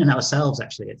even in ourselves,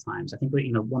 actually, at times, I think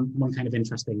one kind of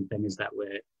interesting thing is that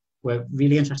we're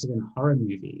really interested in horror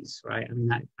movies, right? I mean,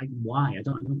 why? I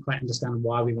don't quite understand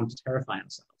why we want to terrify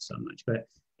ourselves so much, but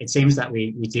it seems that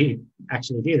we do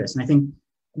actually do this. And I think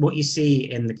what you see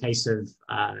in the case of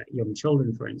young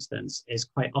children, for instance, is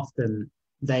quite often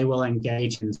they will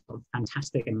engage in sort of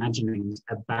fantastic imaginings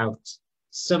about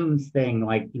something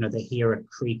like, they hear a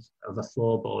creak of a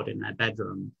floorboard in their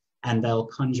bedroom and they'll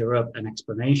conjure up an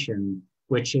explanation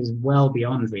which is well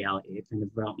beyond reality. It kind of,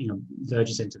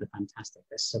 verges into the fantastic.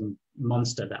 There's some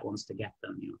monster that wants to get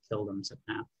them, kill them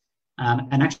somehow.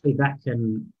 And actually that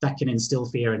can instill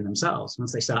fear in themselves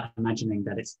once they start imagining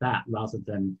that it's that rather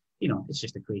than, it's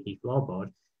just a creaky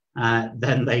floorboard.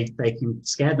 Then they can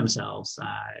scare themselves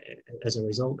as a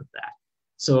result of that.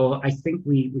 So I think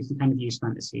we can kind of use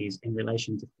fantasies in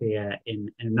relation to fear in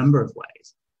a number of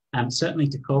ways. Certainly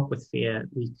to cope with fear,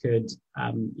 you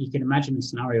can imagine a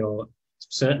scenario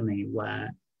certainly where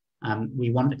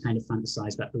we want to kind of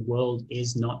fantasize that the world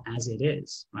is not as it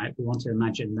is, right? We want to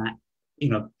imagine that,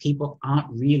 people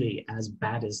aren't really as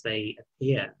bad as they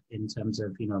appear in terms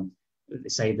of,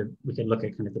 say that we could look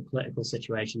at kind of the political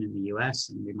situation in the US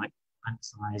and we might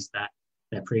fantasize that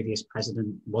their previous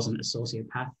president wasn't a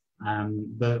sociopath.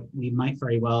 But we might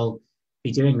very well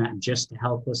be doing that just to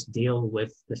help us deal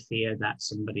with the fear that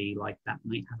somebody like that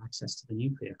might have access to the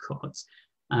nuclear codes.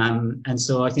 And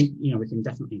so I think, we can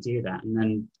definitely do that. And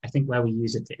then I think where we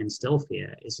use it to instill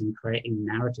fear is in creating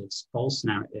narratives, false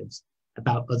narratives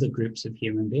about other groups of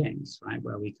human beings, right?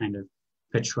 Where we kind of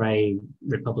portray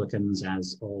Republicans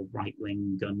as all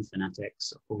right-wing gun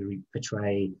fanatics, or we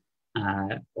portray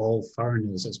all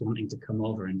foreigners as wanting to come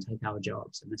over and take our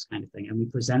jobs and this kind of thing. And we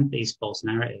present these false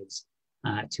narratives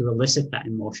to elicit that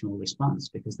emotional response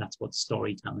because that's what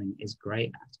storytelling is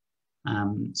great at.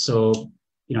 So,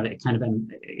 it kind of,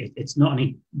 it's not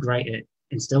only great at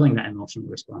instilling that emotional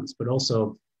response, but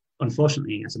also,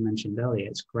 unfortunately, as I mentioned earlier,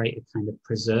 it's great at kind of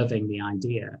preserving the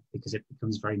idea because it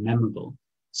becomes very memorable.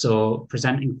 So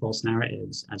presenting false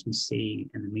narratives, as we see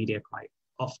in the media quite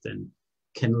often,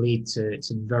 can lead to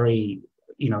some very,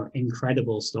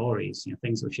 incredible stories,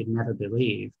 things we should never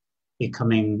believe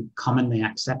becoming commonly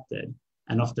accepted.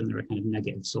 And often there are kind of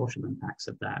negative social impacts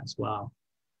of that as well.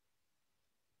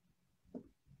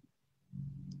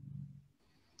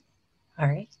 All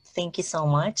right. Thank you so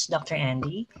much, Dr.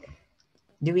 Andy.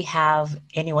 Do we have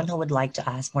anyone who would like to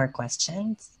ask more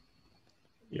questions?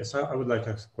 Yes, I would like to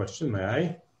ask a question. May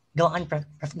I? Go on,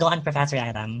 Professor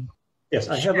Adam. Yes,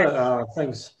 I have a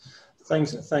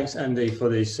thanks, Andy, for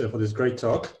this great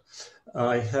talk.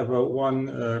 I have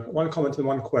one comment and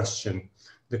one question.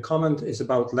 The comment is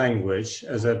about language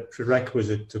as a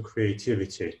prerequisite to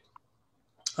creativity,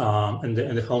 and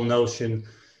the whole notion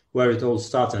where it all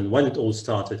started and when it all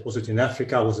started. Was it in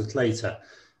Africa? Was it later?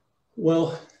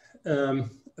 Well,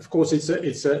 of course, it's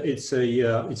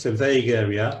a vague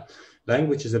area.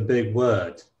 Language is a big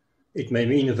word. It may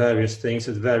mean various things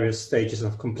at various stages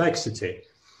of complexity.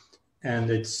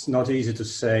 And it's not easy to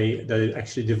say that it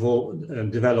actually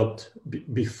developed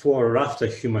before or after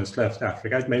humans left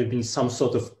Africa. It may have been some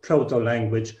sort of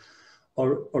proto-language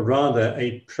or rather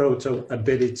a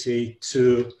proto-ability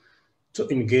to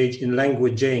engage in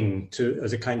languaging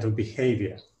as a kind of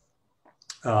behavior,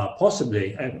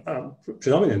 possibly and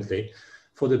predominantly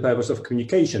for the purpose of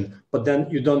communication. But then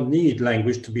you don't need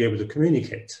language to be able to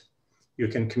communicate. You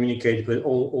can communicate with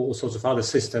all sorts of other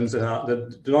systems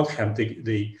that do not have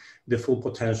the full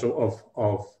potential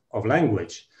of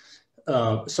language.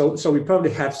 So we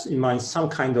probably have in mind some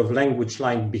kind of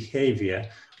language-like behavior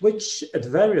which at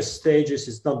various stages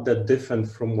is not that different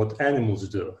from what animals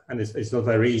do. And it's not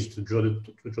very easy to draw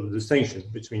the distinction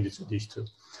between these two.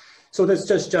 So that's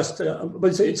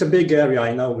but it's a big area.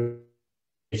 I know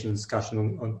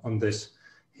discussion on this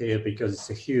here because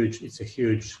it's a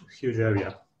huge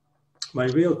area. My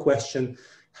real question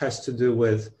has to do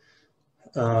with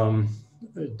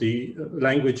the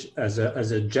language as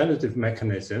a generative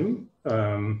mechanism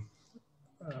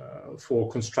for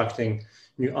constructing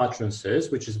new utterances,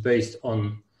 which is based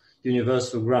on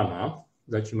universal grammar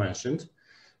that you mentioned.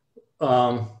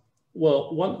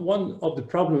 Well, one of the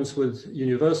problems with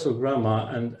universal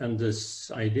grammar and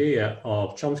this idea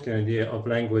of Chomsky idea of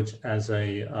language as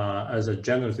a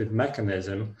generative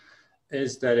mechanism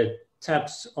is that it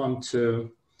taps onto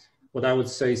what I would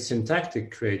say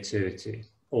syntactic creativity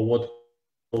or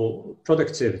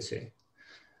productivity.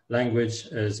 Language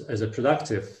as a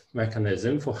productive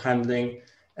mechanism for handling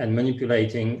and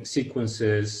manipulating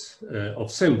sequences of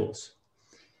symbols.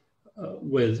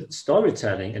 With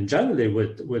storytelling and generally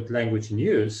with language in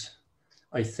use,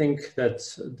 I think that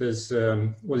there's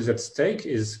what is at stake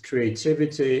is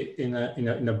creativity in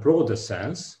a broader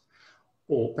sense,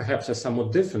 or perhaps a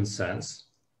somewhat different sense,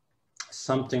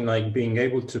 something like being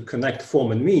able to connect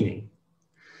form and meaning.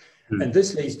 And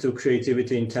this leads to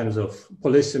creativity in terms of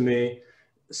polysemy,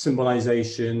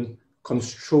 symbolization,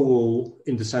 construal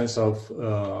in the sense of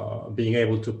being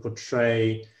able to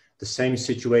portray the same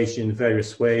situation in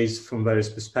various ways from various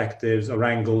perspectives or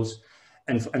angles.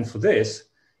 And for this,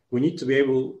 we need to be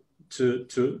able to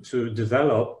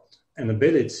develop an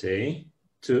ability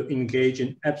to engage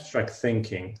in abstract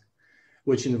thinking,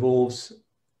 which involves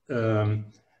the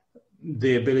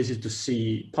ability to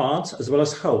see parts as well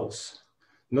as wholes.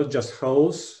 Not just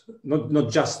wholes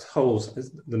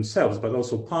themselves, but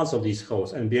also parts of these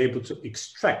wholes, and be able to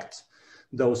extract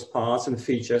those parts and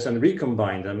features and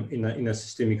recombine them in a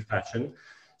systemic fashion,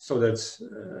 so that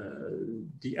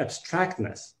the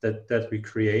abstractness that we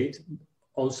create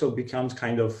also becomes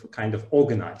kind of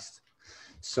organized.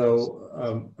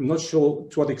 So I'm not sure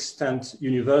to what extent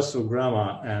universal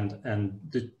grammar and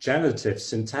the generative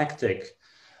syntactic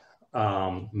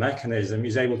mechanism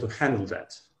is able to handle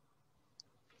that.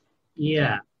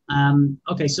 Yeah.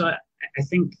 Okay. So I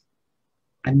think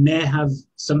I may have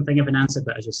something of an answer,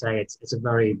 but as you say, it's a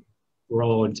very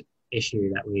broad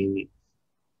issue that we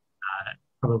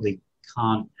probably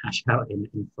can't hash out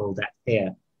in full depth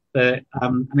here. But I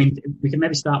mean, we can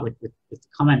maybe start with the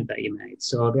comment that you made.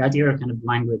 So the idea of kind of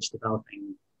language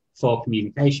developing for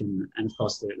communication, and of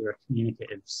course there are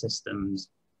communicative systems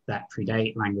that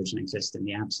predate language and exist in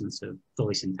the absence of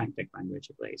fully syntactic language,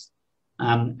 at least.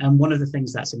 And one of the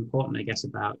things that's important, I guess,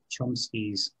 about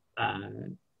Chomsky's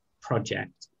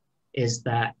project is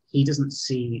that he doesn't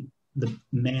see the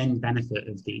main benefit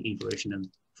of the evolution of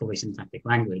fully syntactic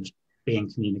language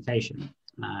being communication.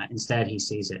 Instead, he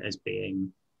sees it as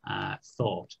being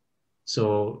thought.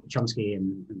 So Chomsky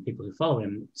and people who follow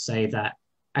him say that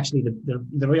actually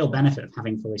the real benefit of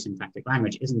having fully syntactic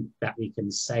language isn't that we can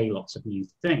say lots of new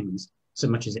things so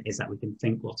much as it is that we can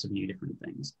think lots of new different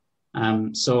things.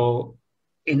 So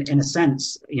in a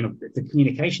sense, you know, the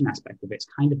communication aspect of it's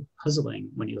kind of puzzling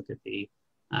when you look at the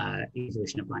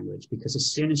evolution of language, because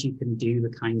as soon as you can do the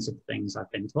kinds of things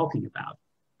I've been talking about,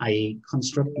 i.e.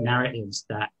 construct narratives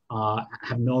that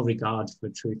have no regard for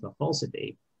truth or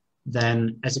falsity,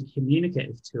 then as a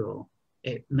communicative tool,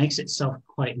 it makes itself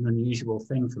quite an unusual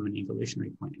thing from an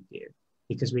evolutionary point of view,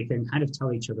 because we can kind of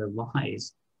tell each other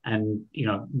lies and, you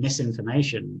know,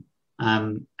 misinformation.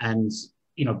 And,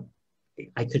 you know,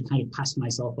 I could kind of pass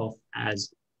myself off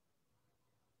as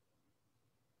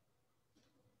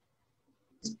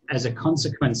a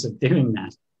consequence of doing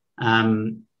that.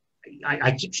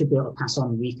 I should be able to pass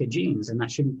on weaker genes, and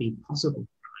that shouldn't be possible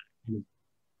from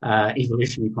an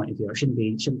evolutionary point of view. It shouldn't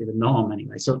be the norm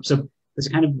anyway. So there's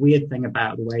a kind of weird thing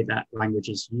about the way that language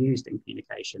is used in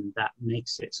communication that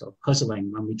makes it sort of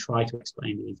puzzling when we try to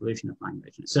explain the evolution of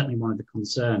language. And it's certainly one of the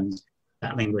concerns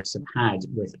that linguists have had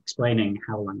with explaining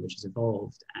how language has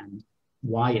evolved and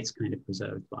why it's kind of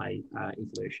preserved by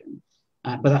evolution.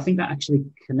 But I think that actually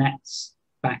connects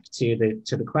back to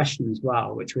the question as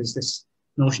well, which was this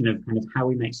notion of kind of how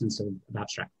we make sense of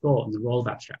abstract thought and the role of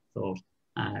abstract thought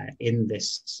in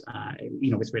this,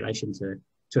 you know, with relation to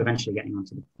eventually getting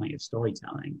onto the point of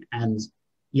storytelling. And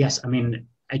yes, I mean,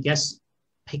 I guess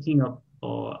picking up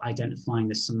or identifying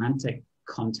the semantic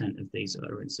content of these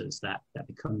utterances that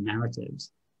become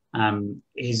narratives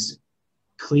is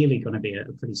clearly going to be a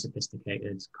pretty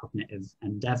sophisticated cognitive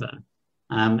endeavor.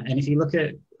 And if you look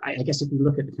at, I guess if you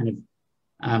look at the kind of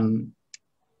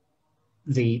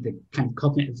the kind of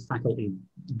cognitive faculty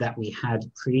that we had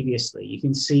previously, you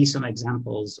can see some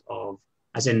examples of,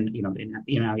 as in,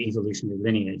 in our evolutionary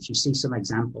lineage, you see some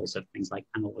examples of things like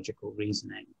analogical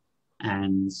reasoning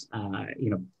and,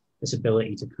 this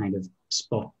ability to kind of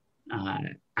spot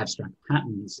abstract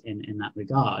patterns in that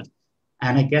regard.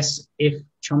 And I guess if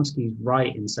Chomsky's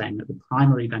right in saying that the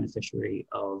primary beneficiary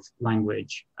of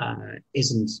language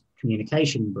isn't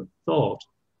communication but thought,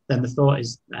 then the thought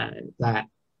is that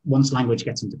once language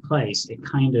gets into place, it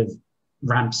kind of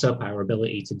ramps up our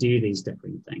ability to do these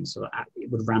different things. So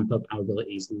it would ramp up our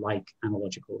abilities like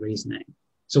analogical reasoning.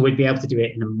 So we'd be able to do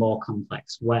it in a more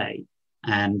complex way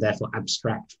and therefore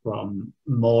abstract from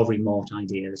more remote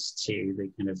ideas to the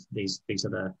kind of these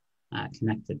other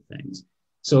connected things.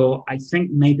 So I think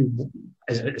maybe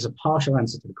as a partial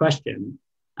answer to the question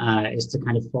is to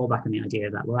kind of fall back on the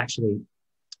idea that, well, actually,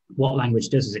 what language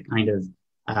does is it kind of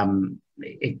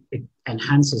it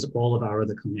enhances all of our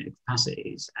other cognitive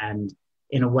capacities, and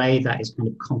in a way that is kind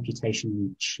of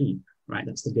computationally cheap, right?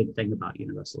 That's the good thing about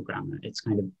universal grammar. It's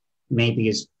kind of maybe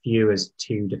as few as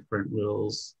 2 different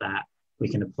rules that we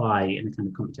can apply in a kind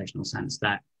of computational sense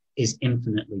that is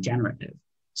infinitely generative.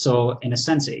 So in a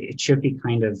sense, it should be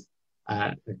kind of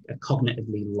a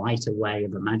cognitively lighter way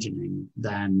of imagining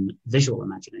than visual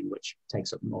imagining, which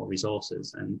takes up more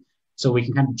resources. And so we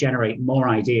can kind of generate more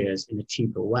ideas in a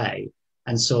cheaper way.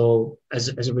 And so as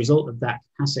a result of that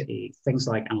capacity, things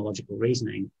like analogical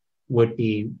reasoning would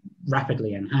be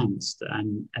rapidly enhanced.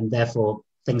 And therefore,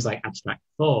 things like abstract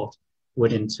thought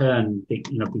would in turn be,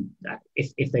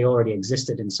 if they already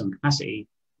existed in some capacity,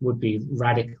 would be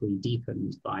radically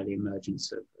deepened by the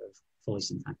emergence of fully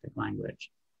syntactic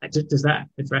language. Does that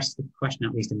address the question,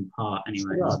 at least in part,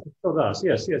 anyway? It does.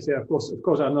 Yes. Of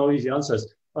course, I have no easy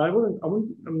answers. I'm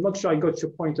not sure I got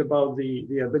your point about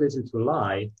the ability to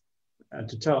lie and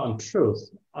to tell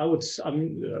untruth. I would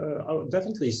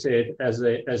definitely say it as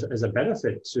a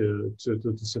benefit to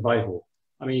survival.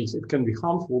 I mean, it can be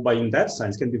harmful, but in that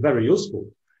sense, it can be very useful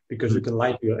because you can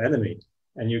lie to your enemy,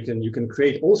 and you can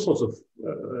create all sorts of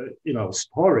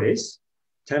stories,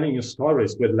 telling your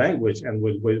stories with language and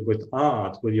with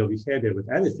art, with your behavior, with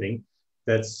anything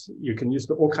that's you can use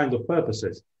for all kinds of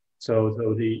purposes. So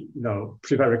the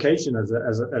prevarication as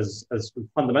a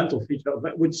fundamental feature of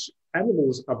that, which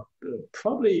animals are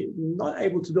probably not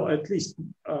able to do, at least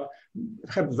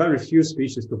have very few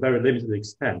species to very limited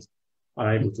extent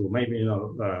are able to. Maybe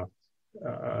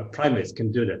primates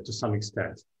can do that to some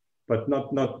extent, but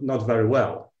not very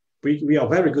well. We are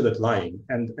very good at lying,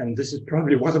 and this is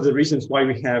probably one of the reasons why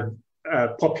we have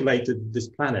populated this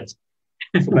planet,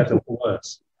 for better or for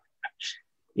worse.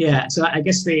 Yeah, so I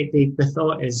guess the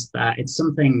thought is that it's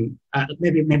something,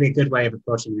 maybe a good way of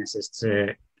approaching this is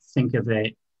to think of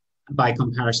it by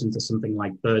comparison to something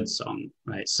like birdsong,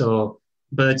 right? So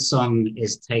birdsong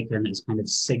is taken as kind of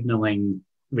signaling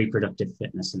reproductive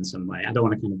fitness in some way. I don't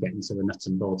want to kind of get into the nuts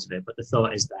and bolts of it, but the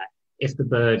thought is that if the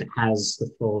bird has the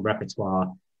full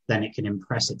repertoire, then it can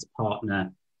impress its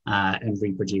partner and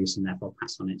reproduce and therefore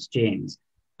pass on its genes.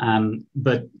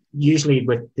 But usually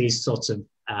with these sorts of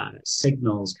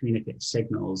signals, communicative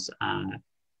signals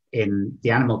in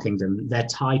the animal kingdom, they're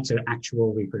tied to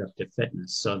actual reproductive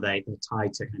fitness. So they're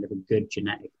tied to kind of a good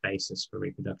genetic basis for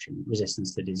reproduction,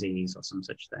 resistance to disease or some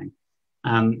such thing.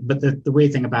 But the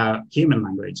weird thing about human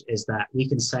language is that we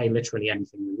can say literally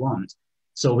anything we want.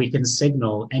 So we can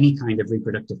signal any kind of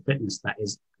reproductive fitness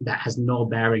that has no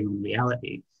bearing on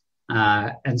reality.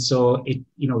 And so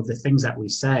the things that we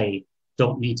say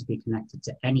don't need to be connected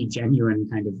to any genuine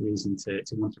kind of reason to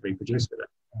want to reproduce with it.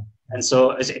 And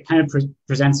so as it kind of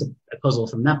presents a puzzle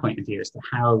from that point of view as to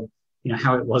how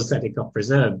it was that it got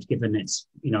preserved, given its,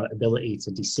 ability to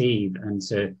deceive and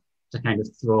to kind of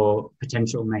throw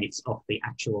potential mates off the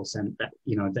actual scent that,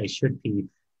 they should be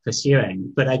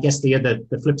pursuing. But I guess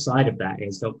the flip side of that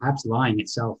is that perhaps lying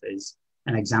itself is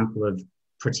an example of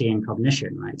protean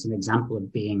cognition, right? It's an example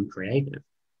of being creative.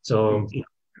 So,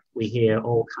 we hear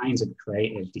all kinds of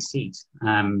creative deceit.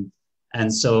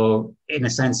 And so in a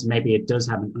sense, maybe it does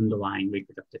have an underlying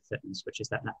reproductive fitness, which is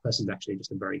that person's actually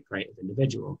just a very creative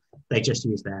individual. They just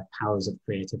use their powers of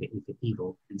creativity for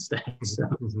evil instead. So.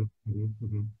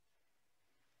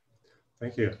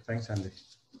 Thank you. Thanks, Andy.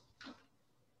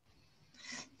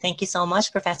 Thank you so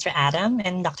much, Professor Adam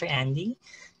and Dr. Andy.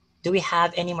 Do we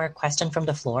have any more questions from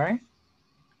the floor?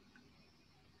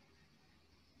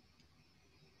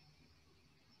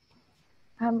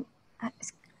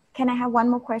 Can I have one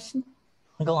more question?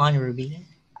 Go on, Ruby.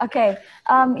 Okay.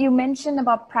 You mentioned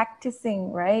about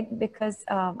practicing, right? Because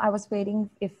I was waiting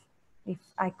if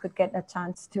I could get a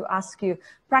chance to ask you.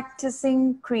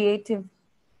 Practicing creative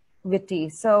witty.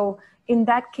 So in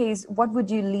that case, what would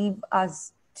you leave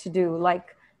us to do?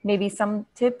 Like maybe some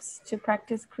tips to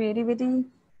practice creativity?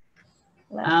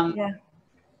 Yeah.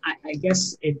 I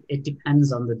guess it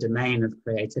depends on the domain of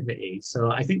creativity.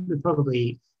 So I think we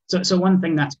probably, so one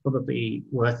thing that's probably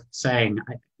worth saying,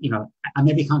 I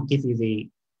maybe can't give you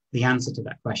the answer to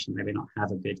that question, maybe not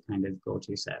have a good kind of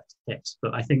go-to set of tips,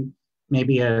 but I think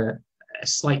maybe a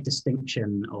slight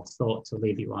distinction or thought to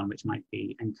leave you on, which might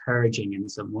be encouraging in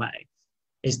some way,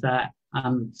 is that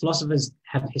philosophers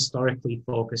have historically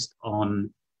focused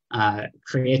on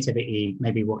creativity,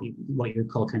 maybe what you would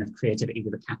call kind of creativity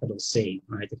with a capital C,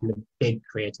 right? The kind of big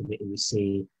creativity we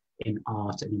see in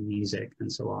art and in music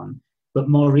and so on. But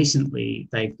more recently,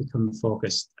 they've become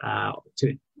focused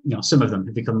some of them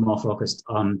have become more focused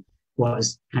on what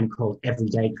is kind of called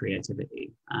everyday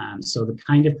creativity. So the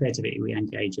kind of creativity we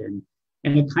engage in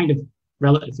a kind of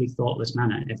relatively thoughtless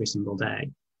manner every single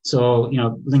day. So,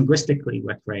 linguistically,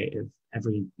 we're creative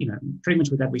pretty much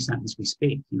with every sentence we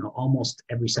speak. Almost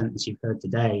every sentence you've heard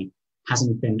today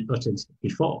hasn't been uttered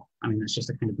before. I mean, that's just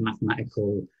a kind of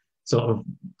mathematical sort of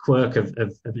quirk of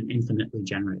an infinitely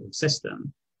generative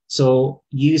system. So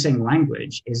using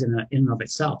language is in and of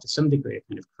itself, to some degree, a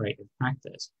kind of creative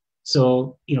practice.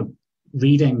 So,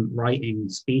 reading, writing,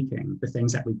 speaking, the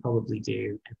things that we probably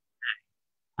do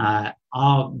every day,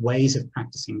 are ways of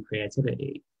practicing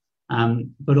creativity.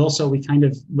 But also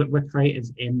we're creative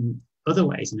in other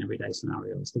ways in everyday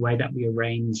scenarios. The way that we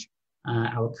arrange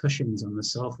our cushions on the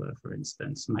sofa, for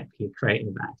instance, might be a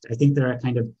creative act. I think there are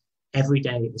kind of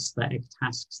everyday aesthetic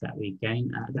tasks that we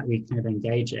kind of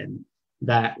engage in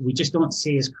that we just don't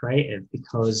see as creative,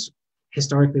 because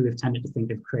historically we've tended to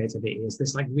think of creativity as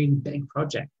this like really big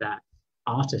project that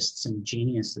artists and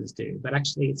geniuses do. But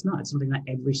actually it's not. It's something that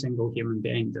every single human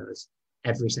being does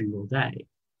every single day.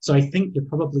 So I think you're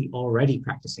probably already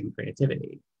practicing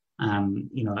creativity,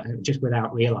 just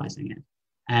without realizing it.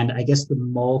 And I guess the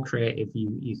more creative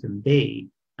you can be,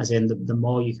 as in the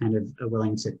more you kind of are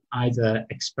willing to either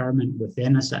experiment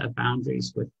within a set of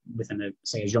boundaries within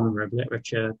a genre of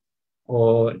literature,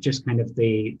 or just kind of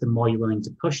the more you're willing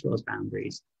to push those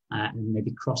boundaries and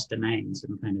maybe cross domains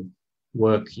and kind of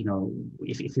work,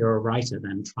 if you're a writer,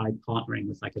 then try partnering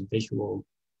with like a visual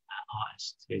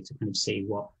artist to kind of see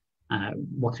what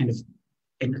kind of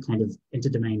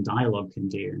interdomain dialogue can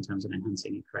do in terms of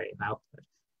enhancing your creative output.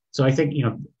 So I think,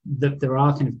 there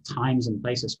are kind of times and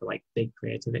places for like big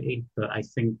creativity, but I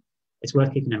think it's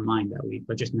worth keeping in mind that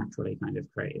we're just naturally kind of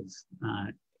creative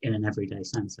in an everyday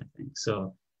sense, I think.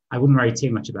 So I wouldn't worry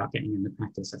too much about getting in the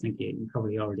practice. I think you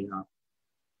probably already are.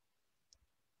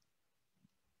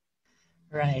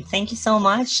 Right. Thank you so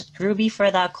much, Ruby,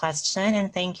 for that question,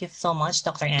 and thank you so much,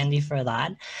 Dr. Andy, for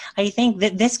that. I think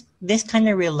that this kind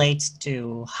of relates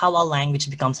to how a language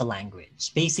becomes a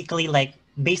language. Basically, like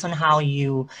based on how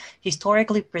you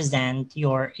historically present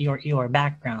your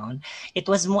background,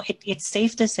 it's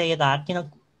safe to say that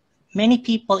many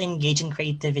people engage in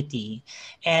creativity,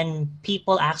 and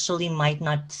people actually might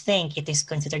not think it is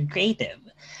considered creative.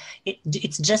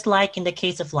 It's just like in the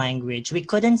case of language. We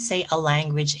couldn't say a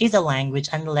language is a language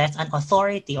unless an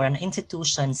authority or an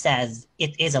institution says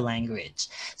it is a language.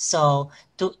 So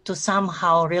to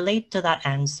somehow relate to that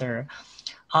answer,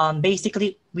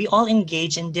 basically, we all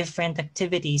engage in different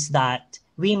activities that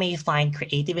we may find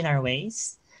creative in our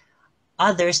ways.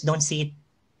 Others don't see it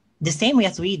the same way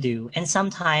as we do. And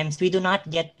sometimes we do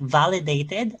not get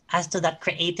validated as to that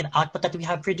creative output that we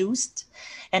have produced.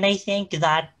 And I think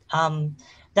that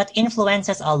that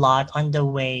influences a lot on the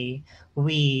way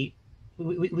we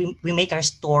make our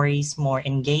stories more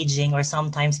engaging, or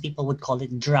sometimes people would call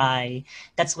it dry.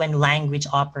 That's when language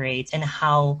operates, and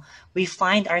how we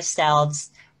find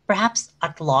ourselves perhaps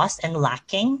at loss and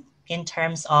lacking in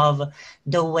terms of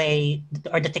the way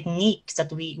or the techniques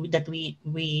that we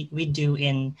do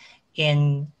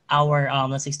in our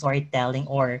let's say storytelling,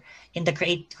 or in the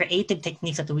creative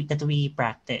techniques that we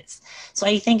practice. So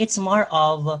I think it's more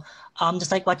of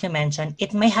just like what you mentioned,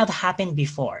 it may have happened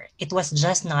before. It was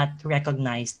just not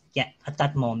recognized yet at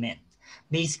that moment.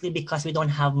 Basically because we don't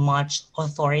have much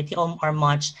authority or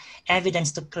much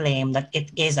evidence to claim that it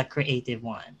is a creative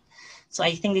one. So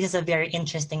I think this is a very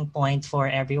interesting point for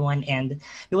everyone, and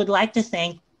we would like to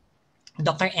thank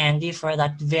Dr. Andy for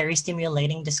that very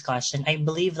stimulating discussion. I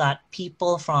believe that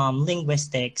people from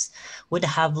linguistics would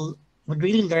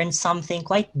really learn something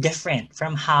quite different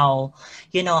from how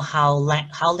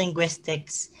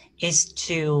linguistics is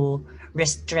too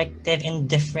restrictive in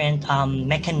different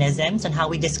mechanisms and how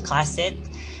we discuss it.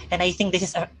 And I think this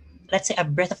is let's say, a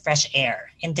breath of fresh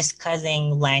air in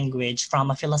discussing language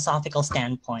from a philosophical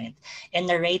standpoint and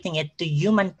narrating it to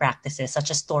human practices such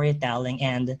as storytelling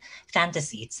and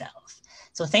fantasy itself.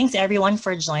 So thanks everyone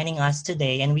for joining us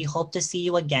today, and we hope to see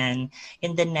you again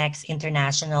in the next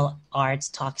International Arts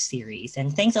Talk series.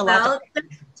 And thanks a lot Well, for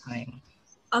your time.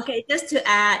 okay, just to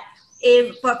add,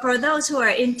 for those who are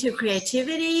into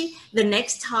creativity, the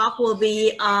next talk will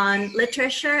be on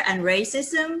literature and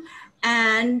racism.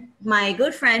 And my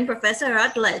good friend, Professor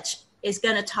Rutledge, is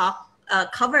going to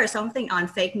cover something on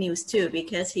fake news too,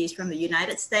 because he's from the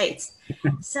United States.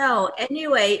 So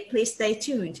anyway, please stay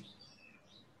tuned.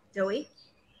 Joey?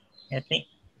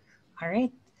 All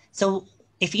right. So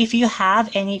if you have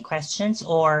any questions,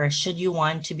 or should you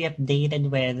want to be updated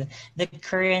with the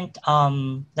current,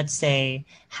 let's say,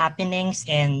 happenings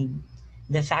in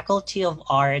the Faculty of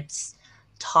Arts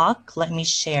talk, let me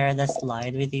share the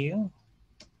slide with you.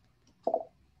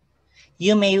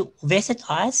 You may visit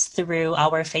us through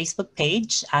our Facebook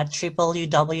page at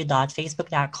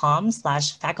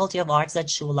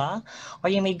www.facebook.com/facultyofarts.chula, or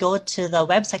you may go to the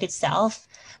website itself,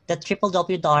 the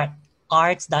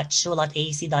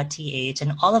www.arts.chula.ac.th,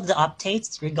 and all of the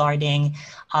updates regarding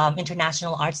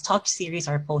International Arts Talk series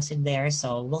are posted there.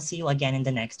 So we'll see you again in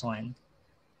the next one.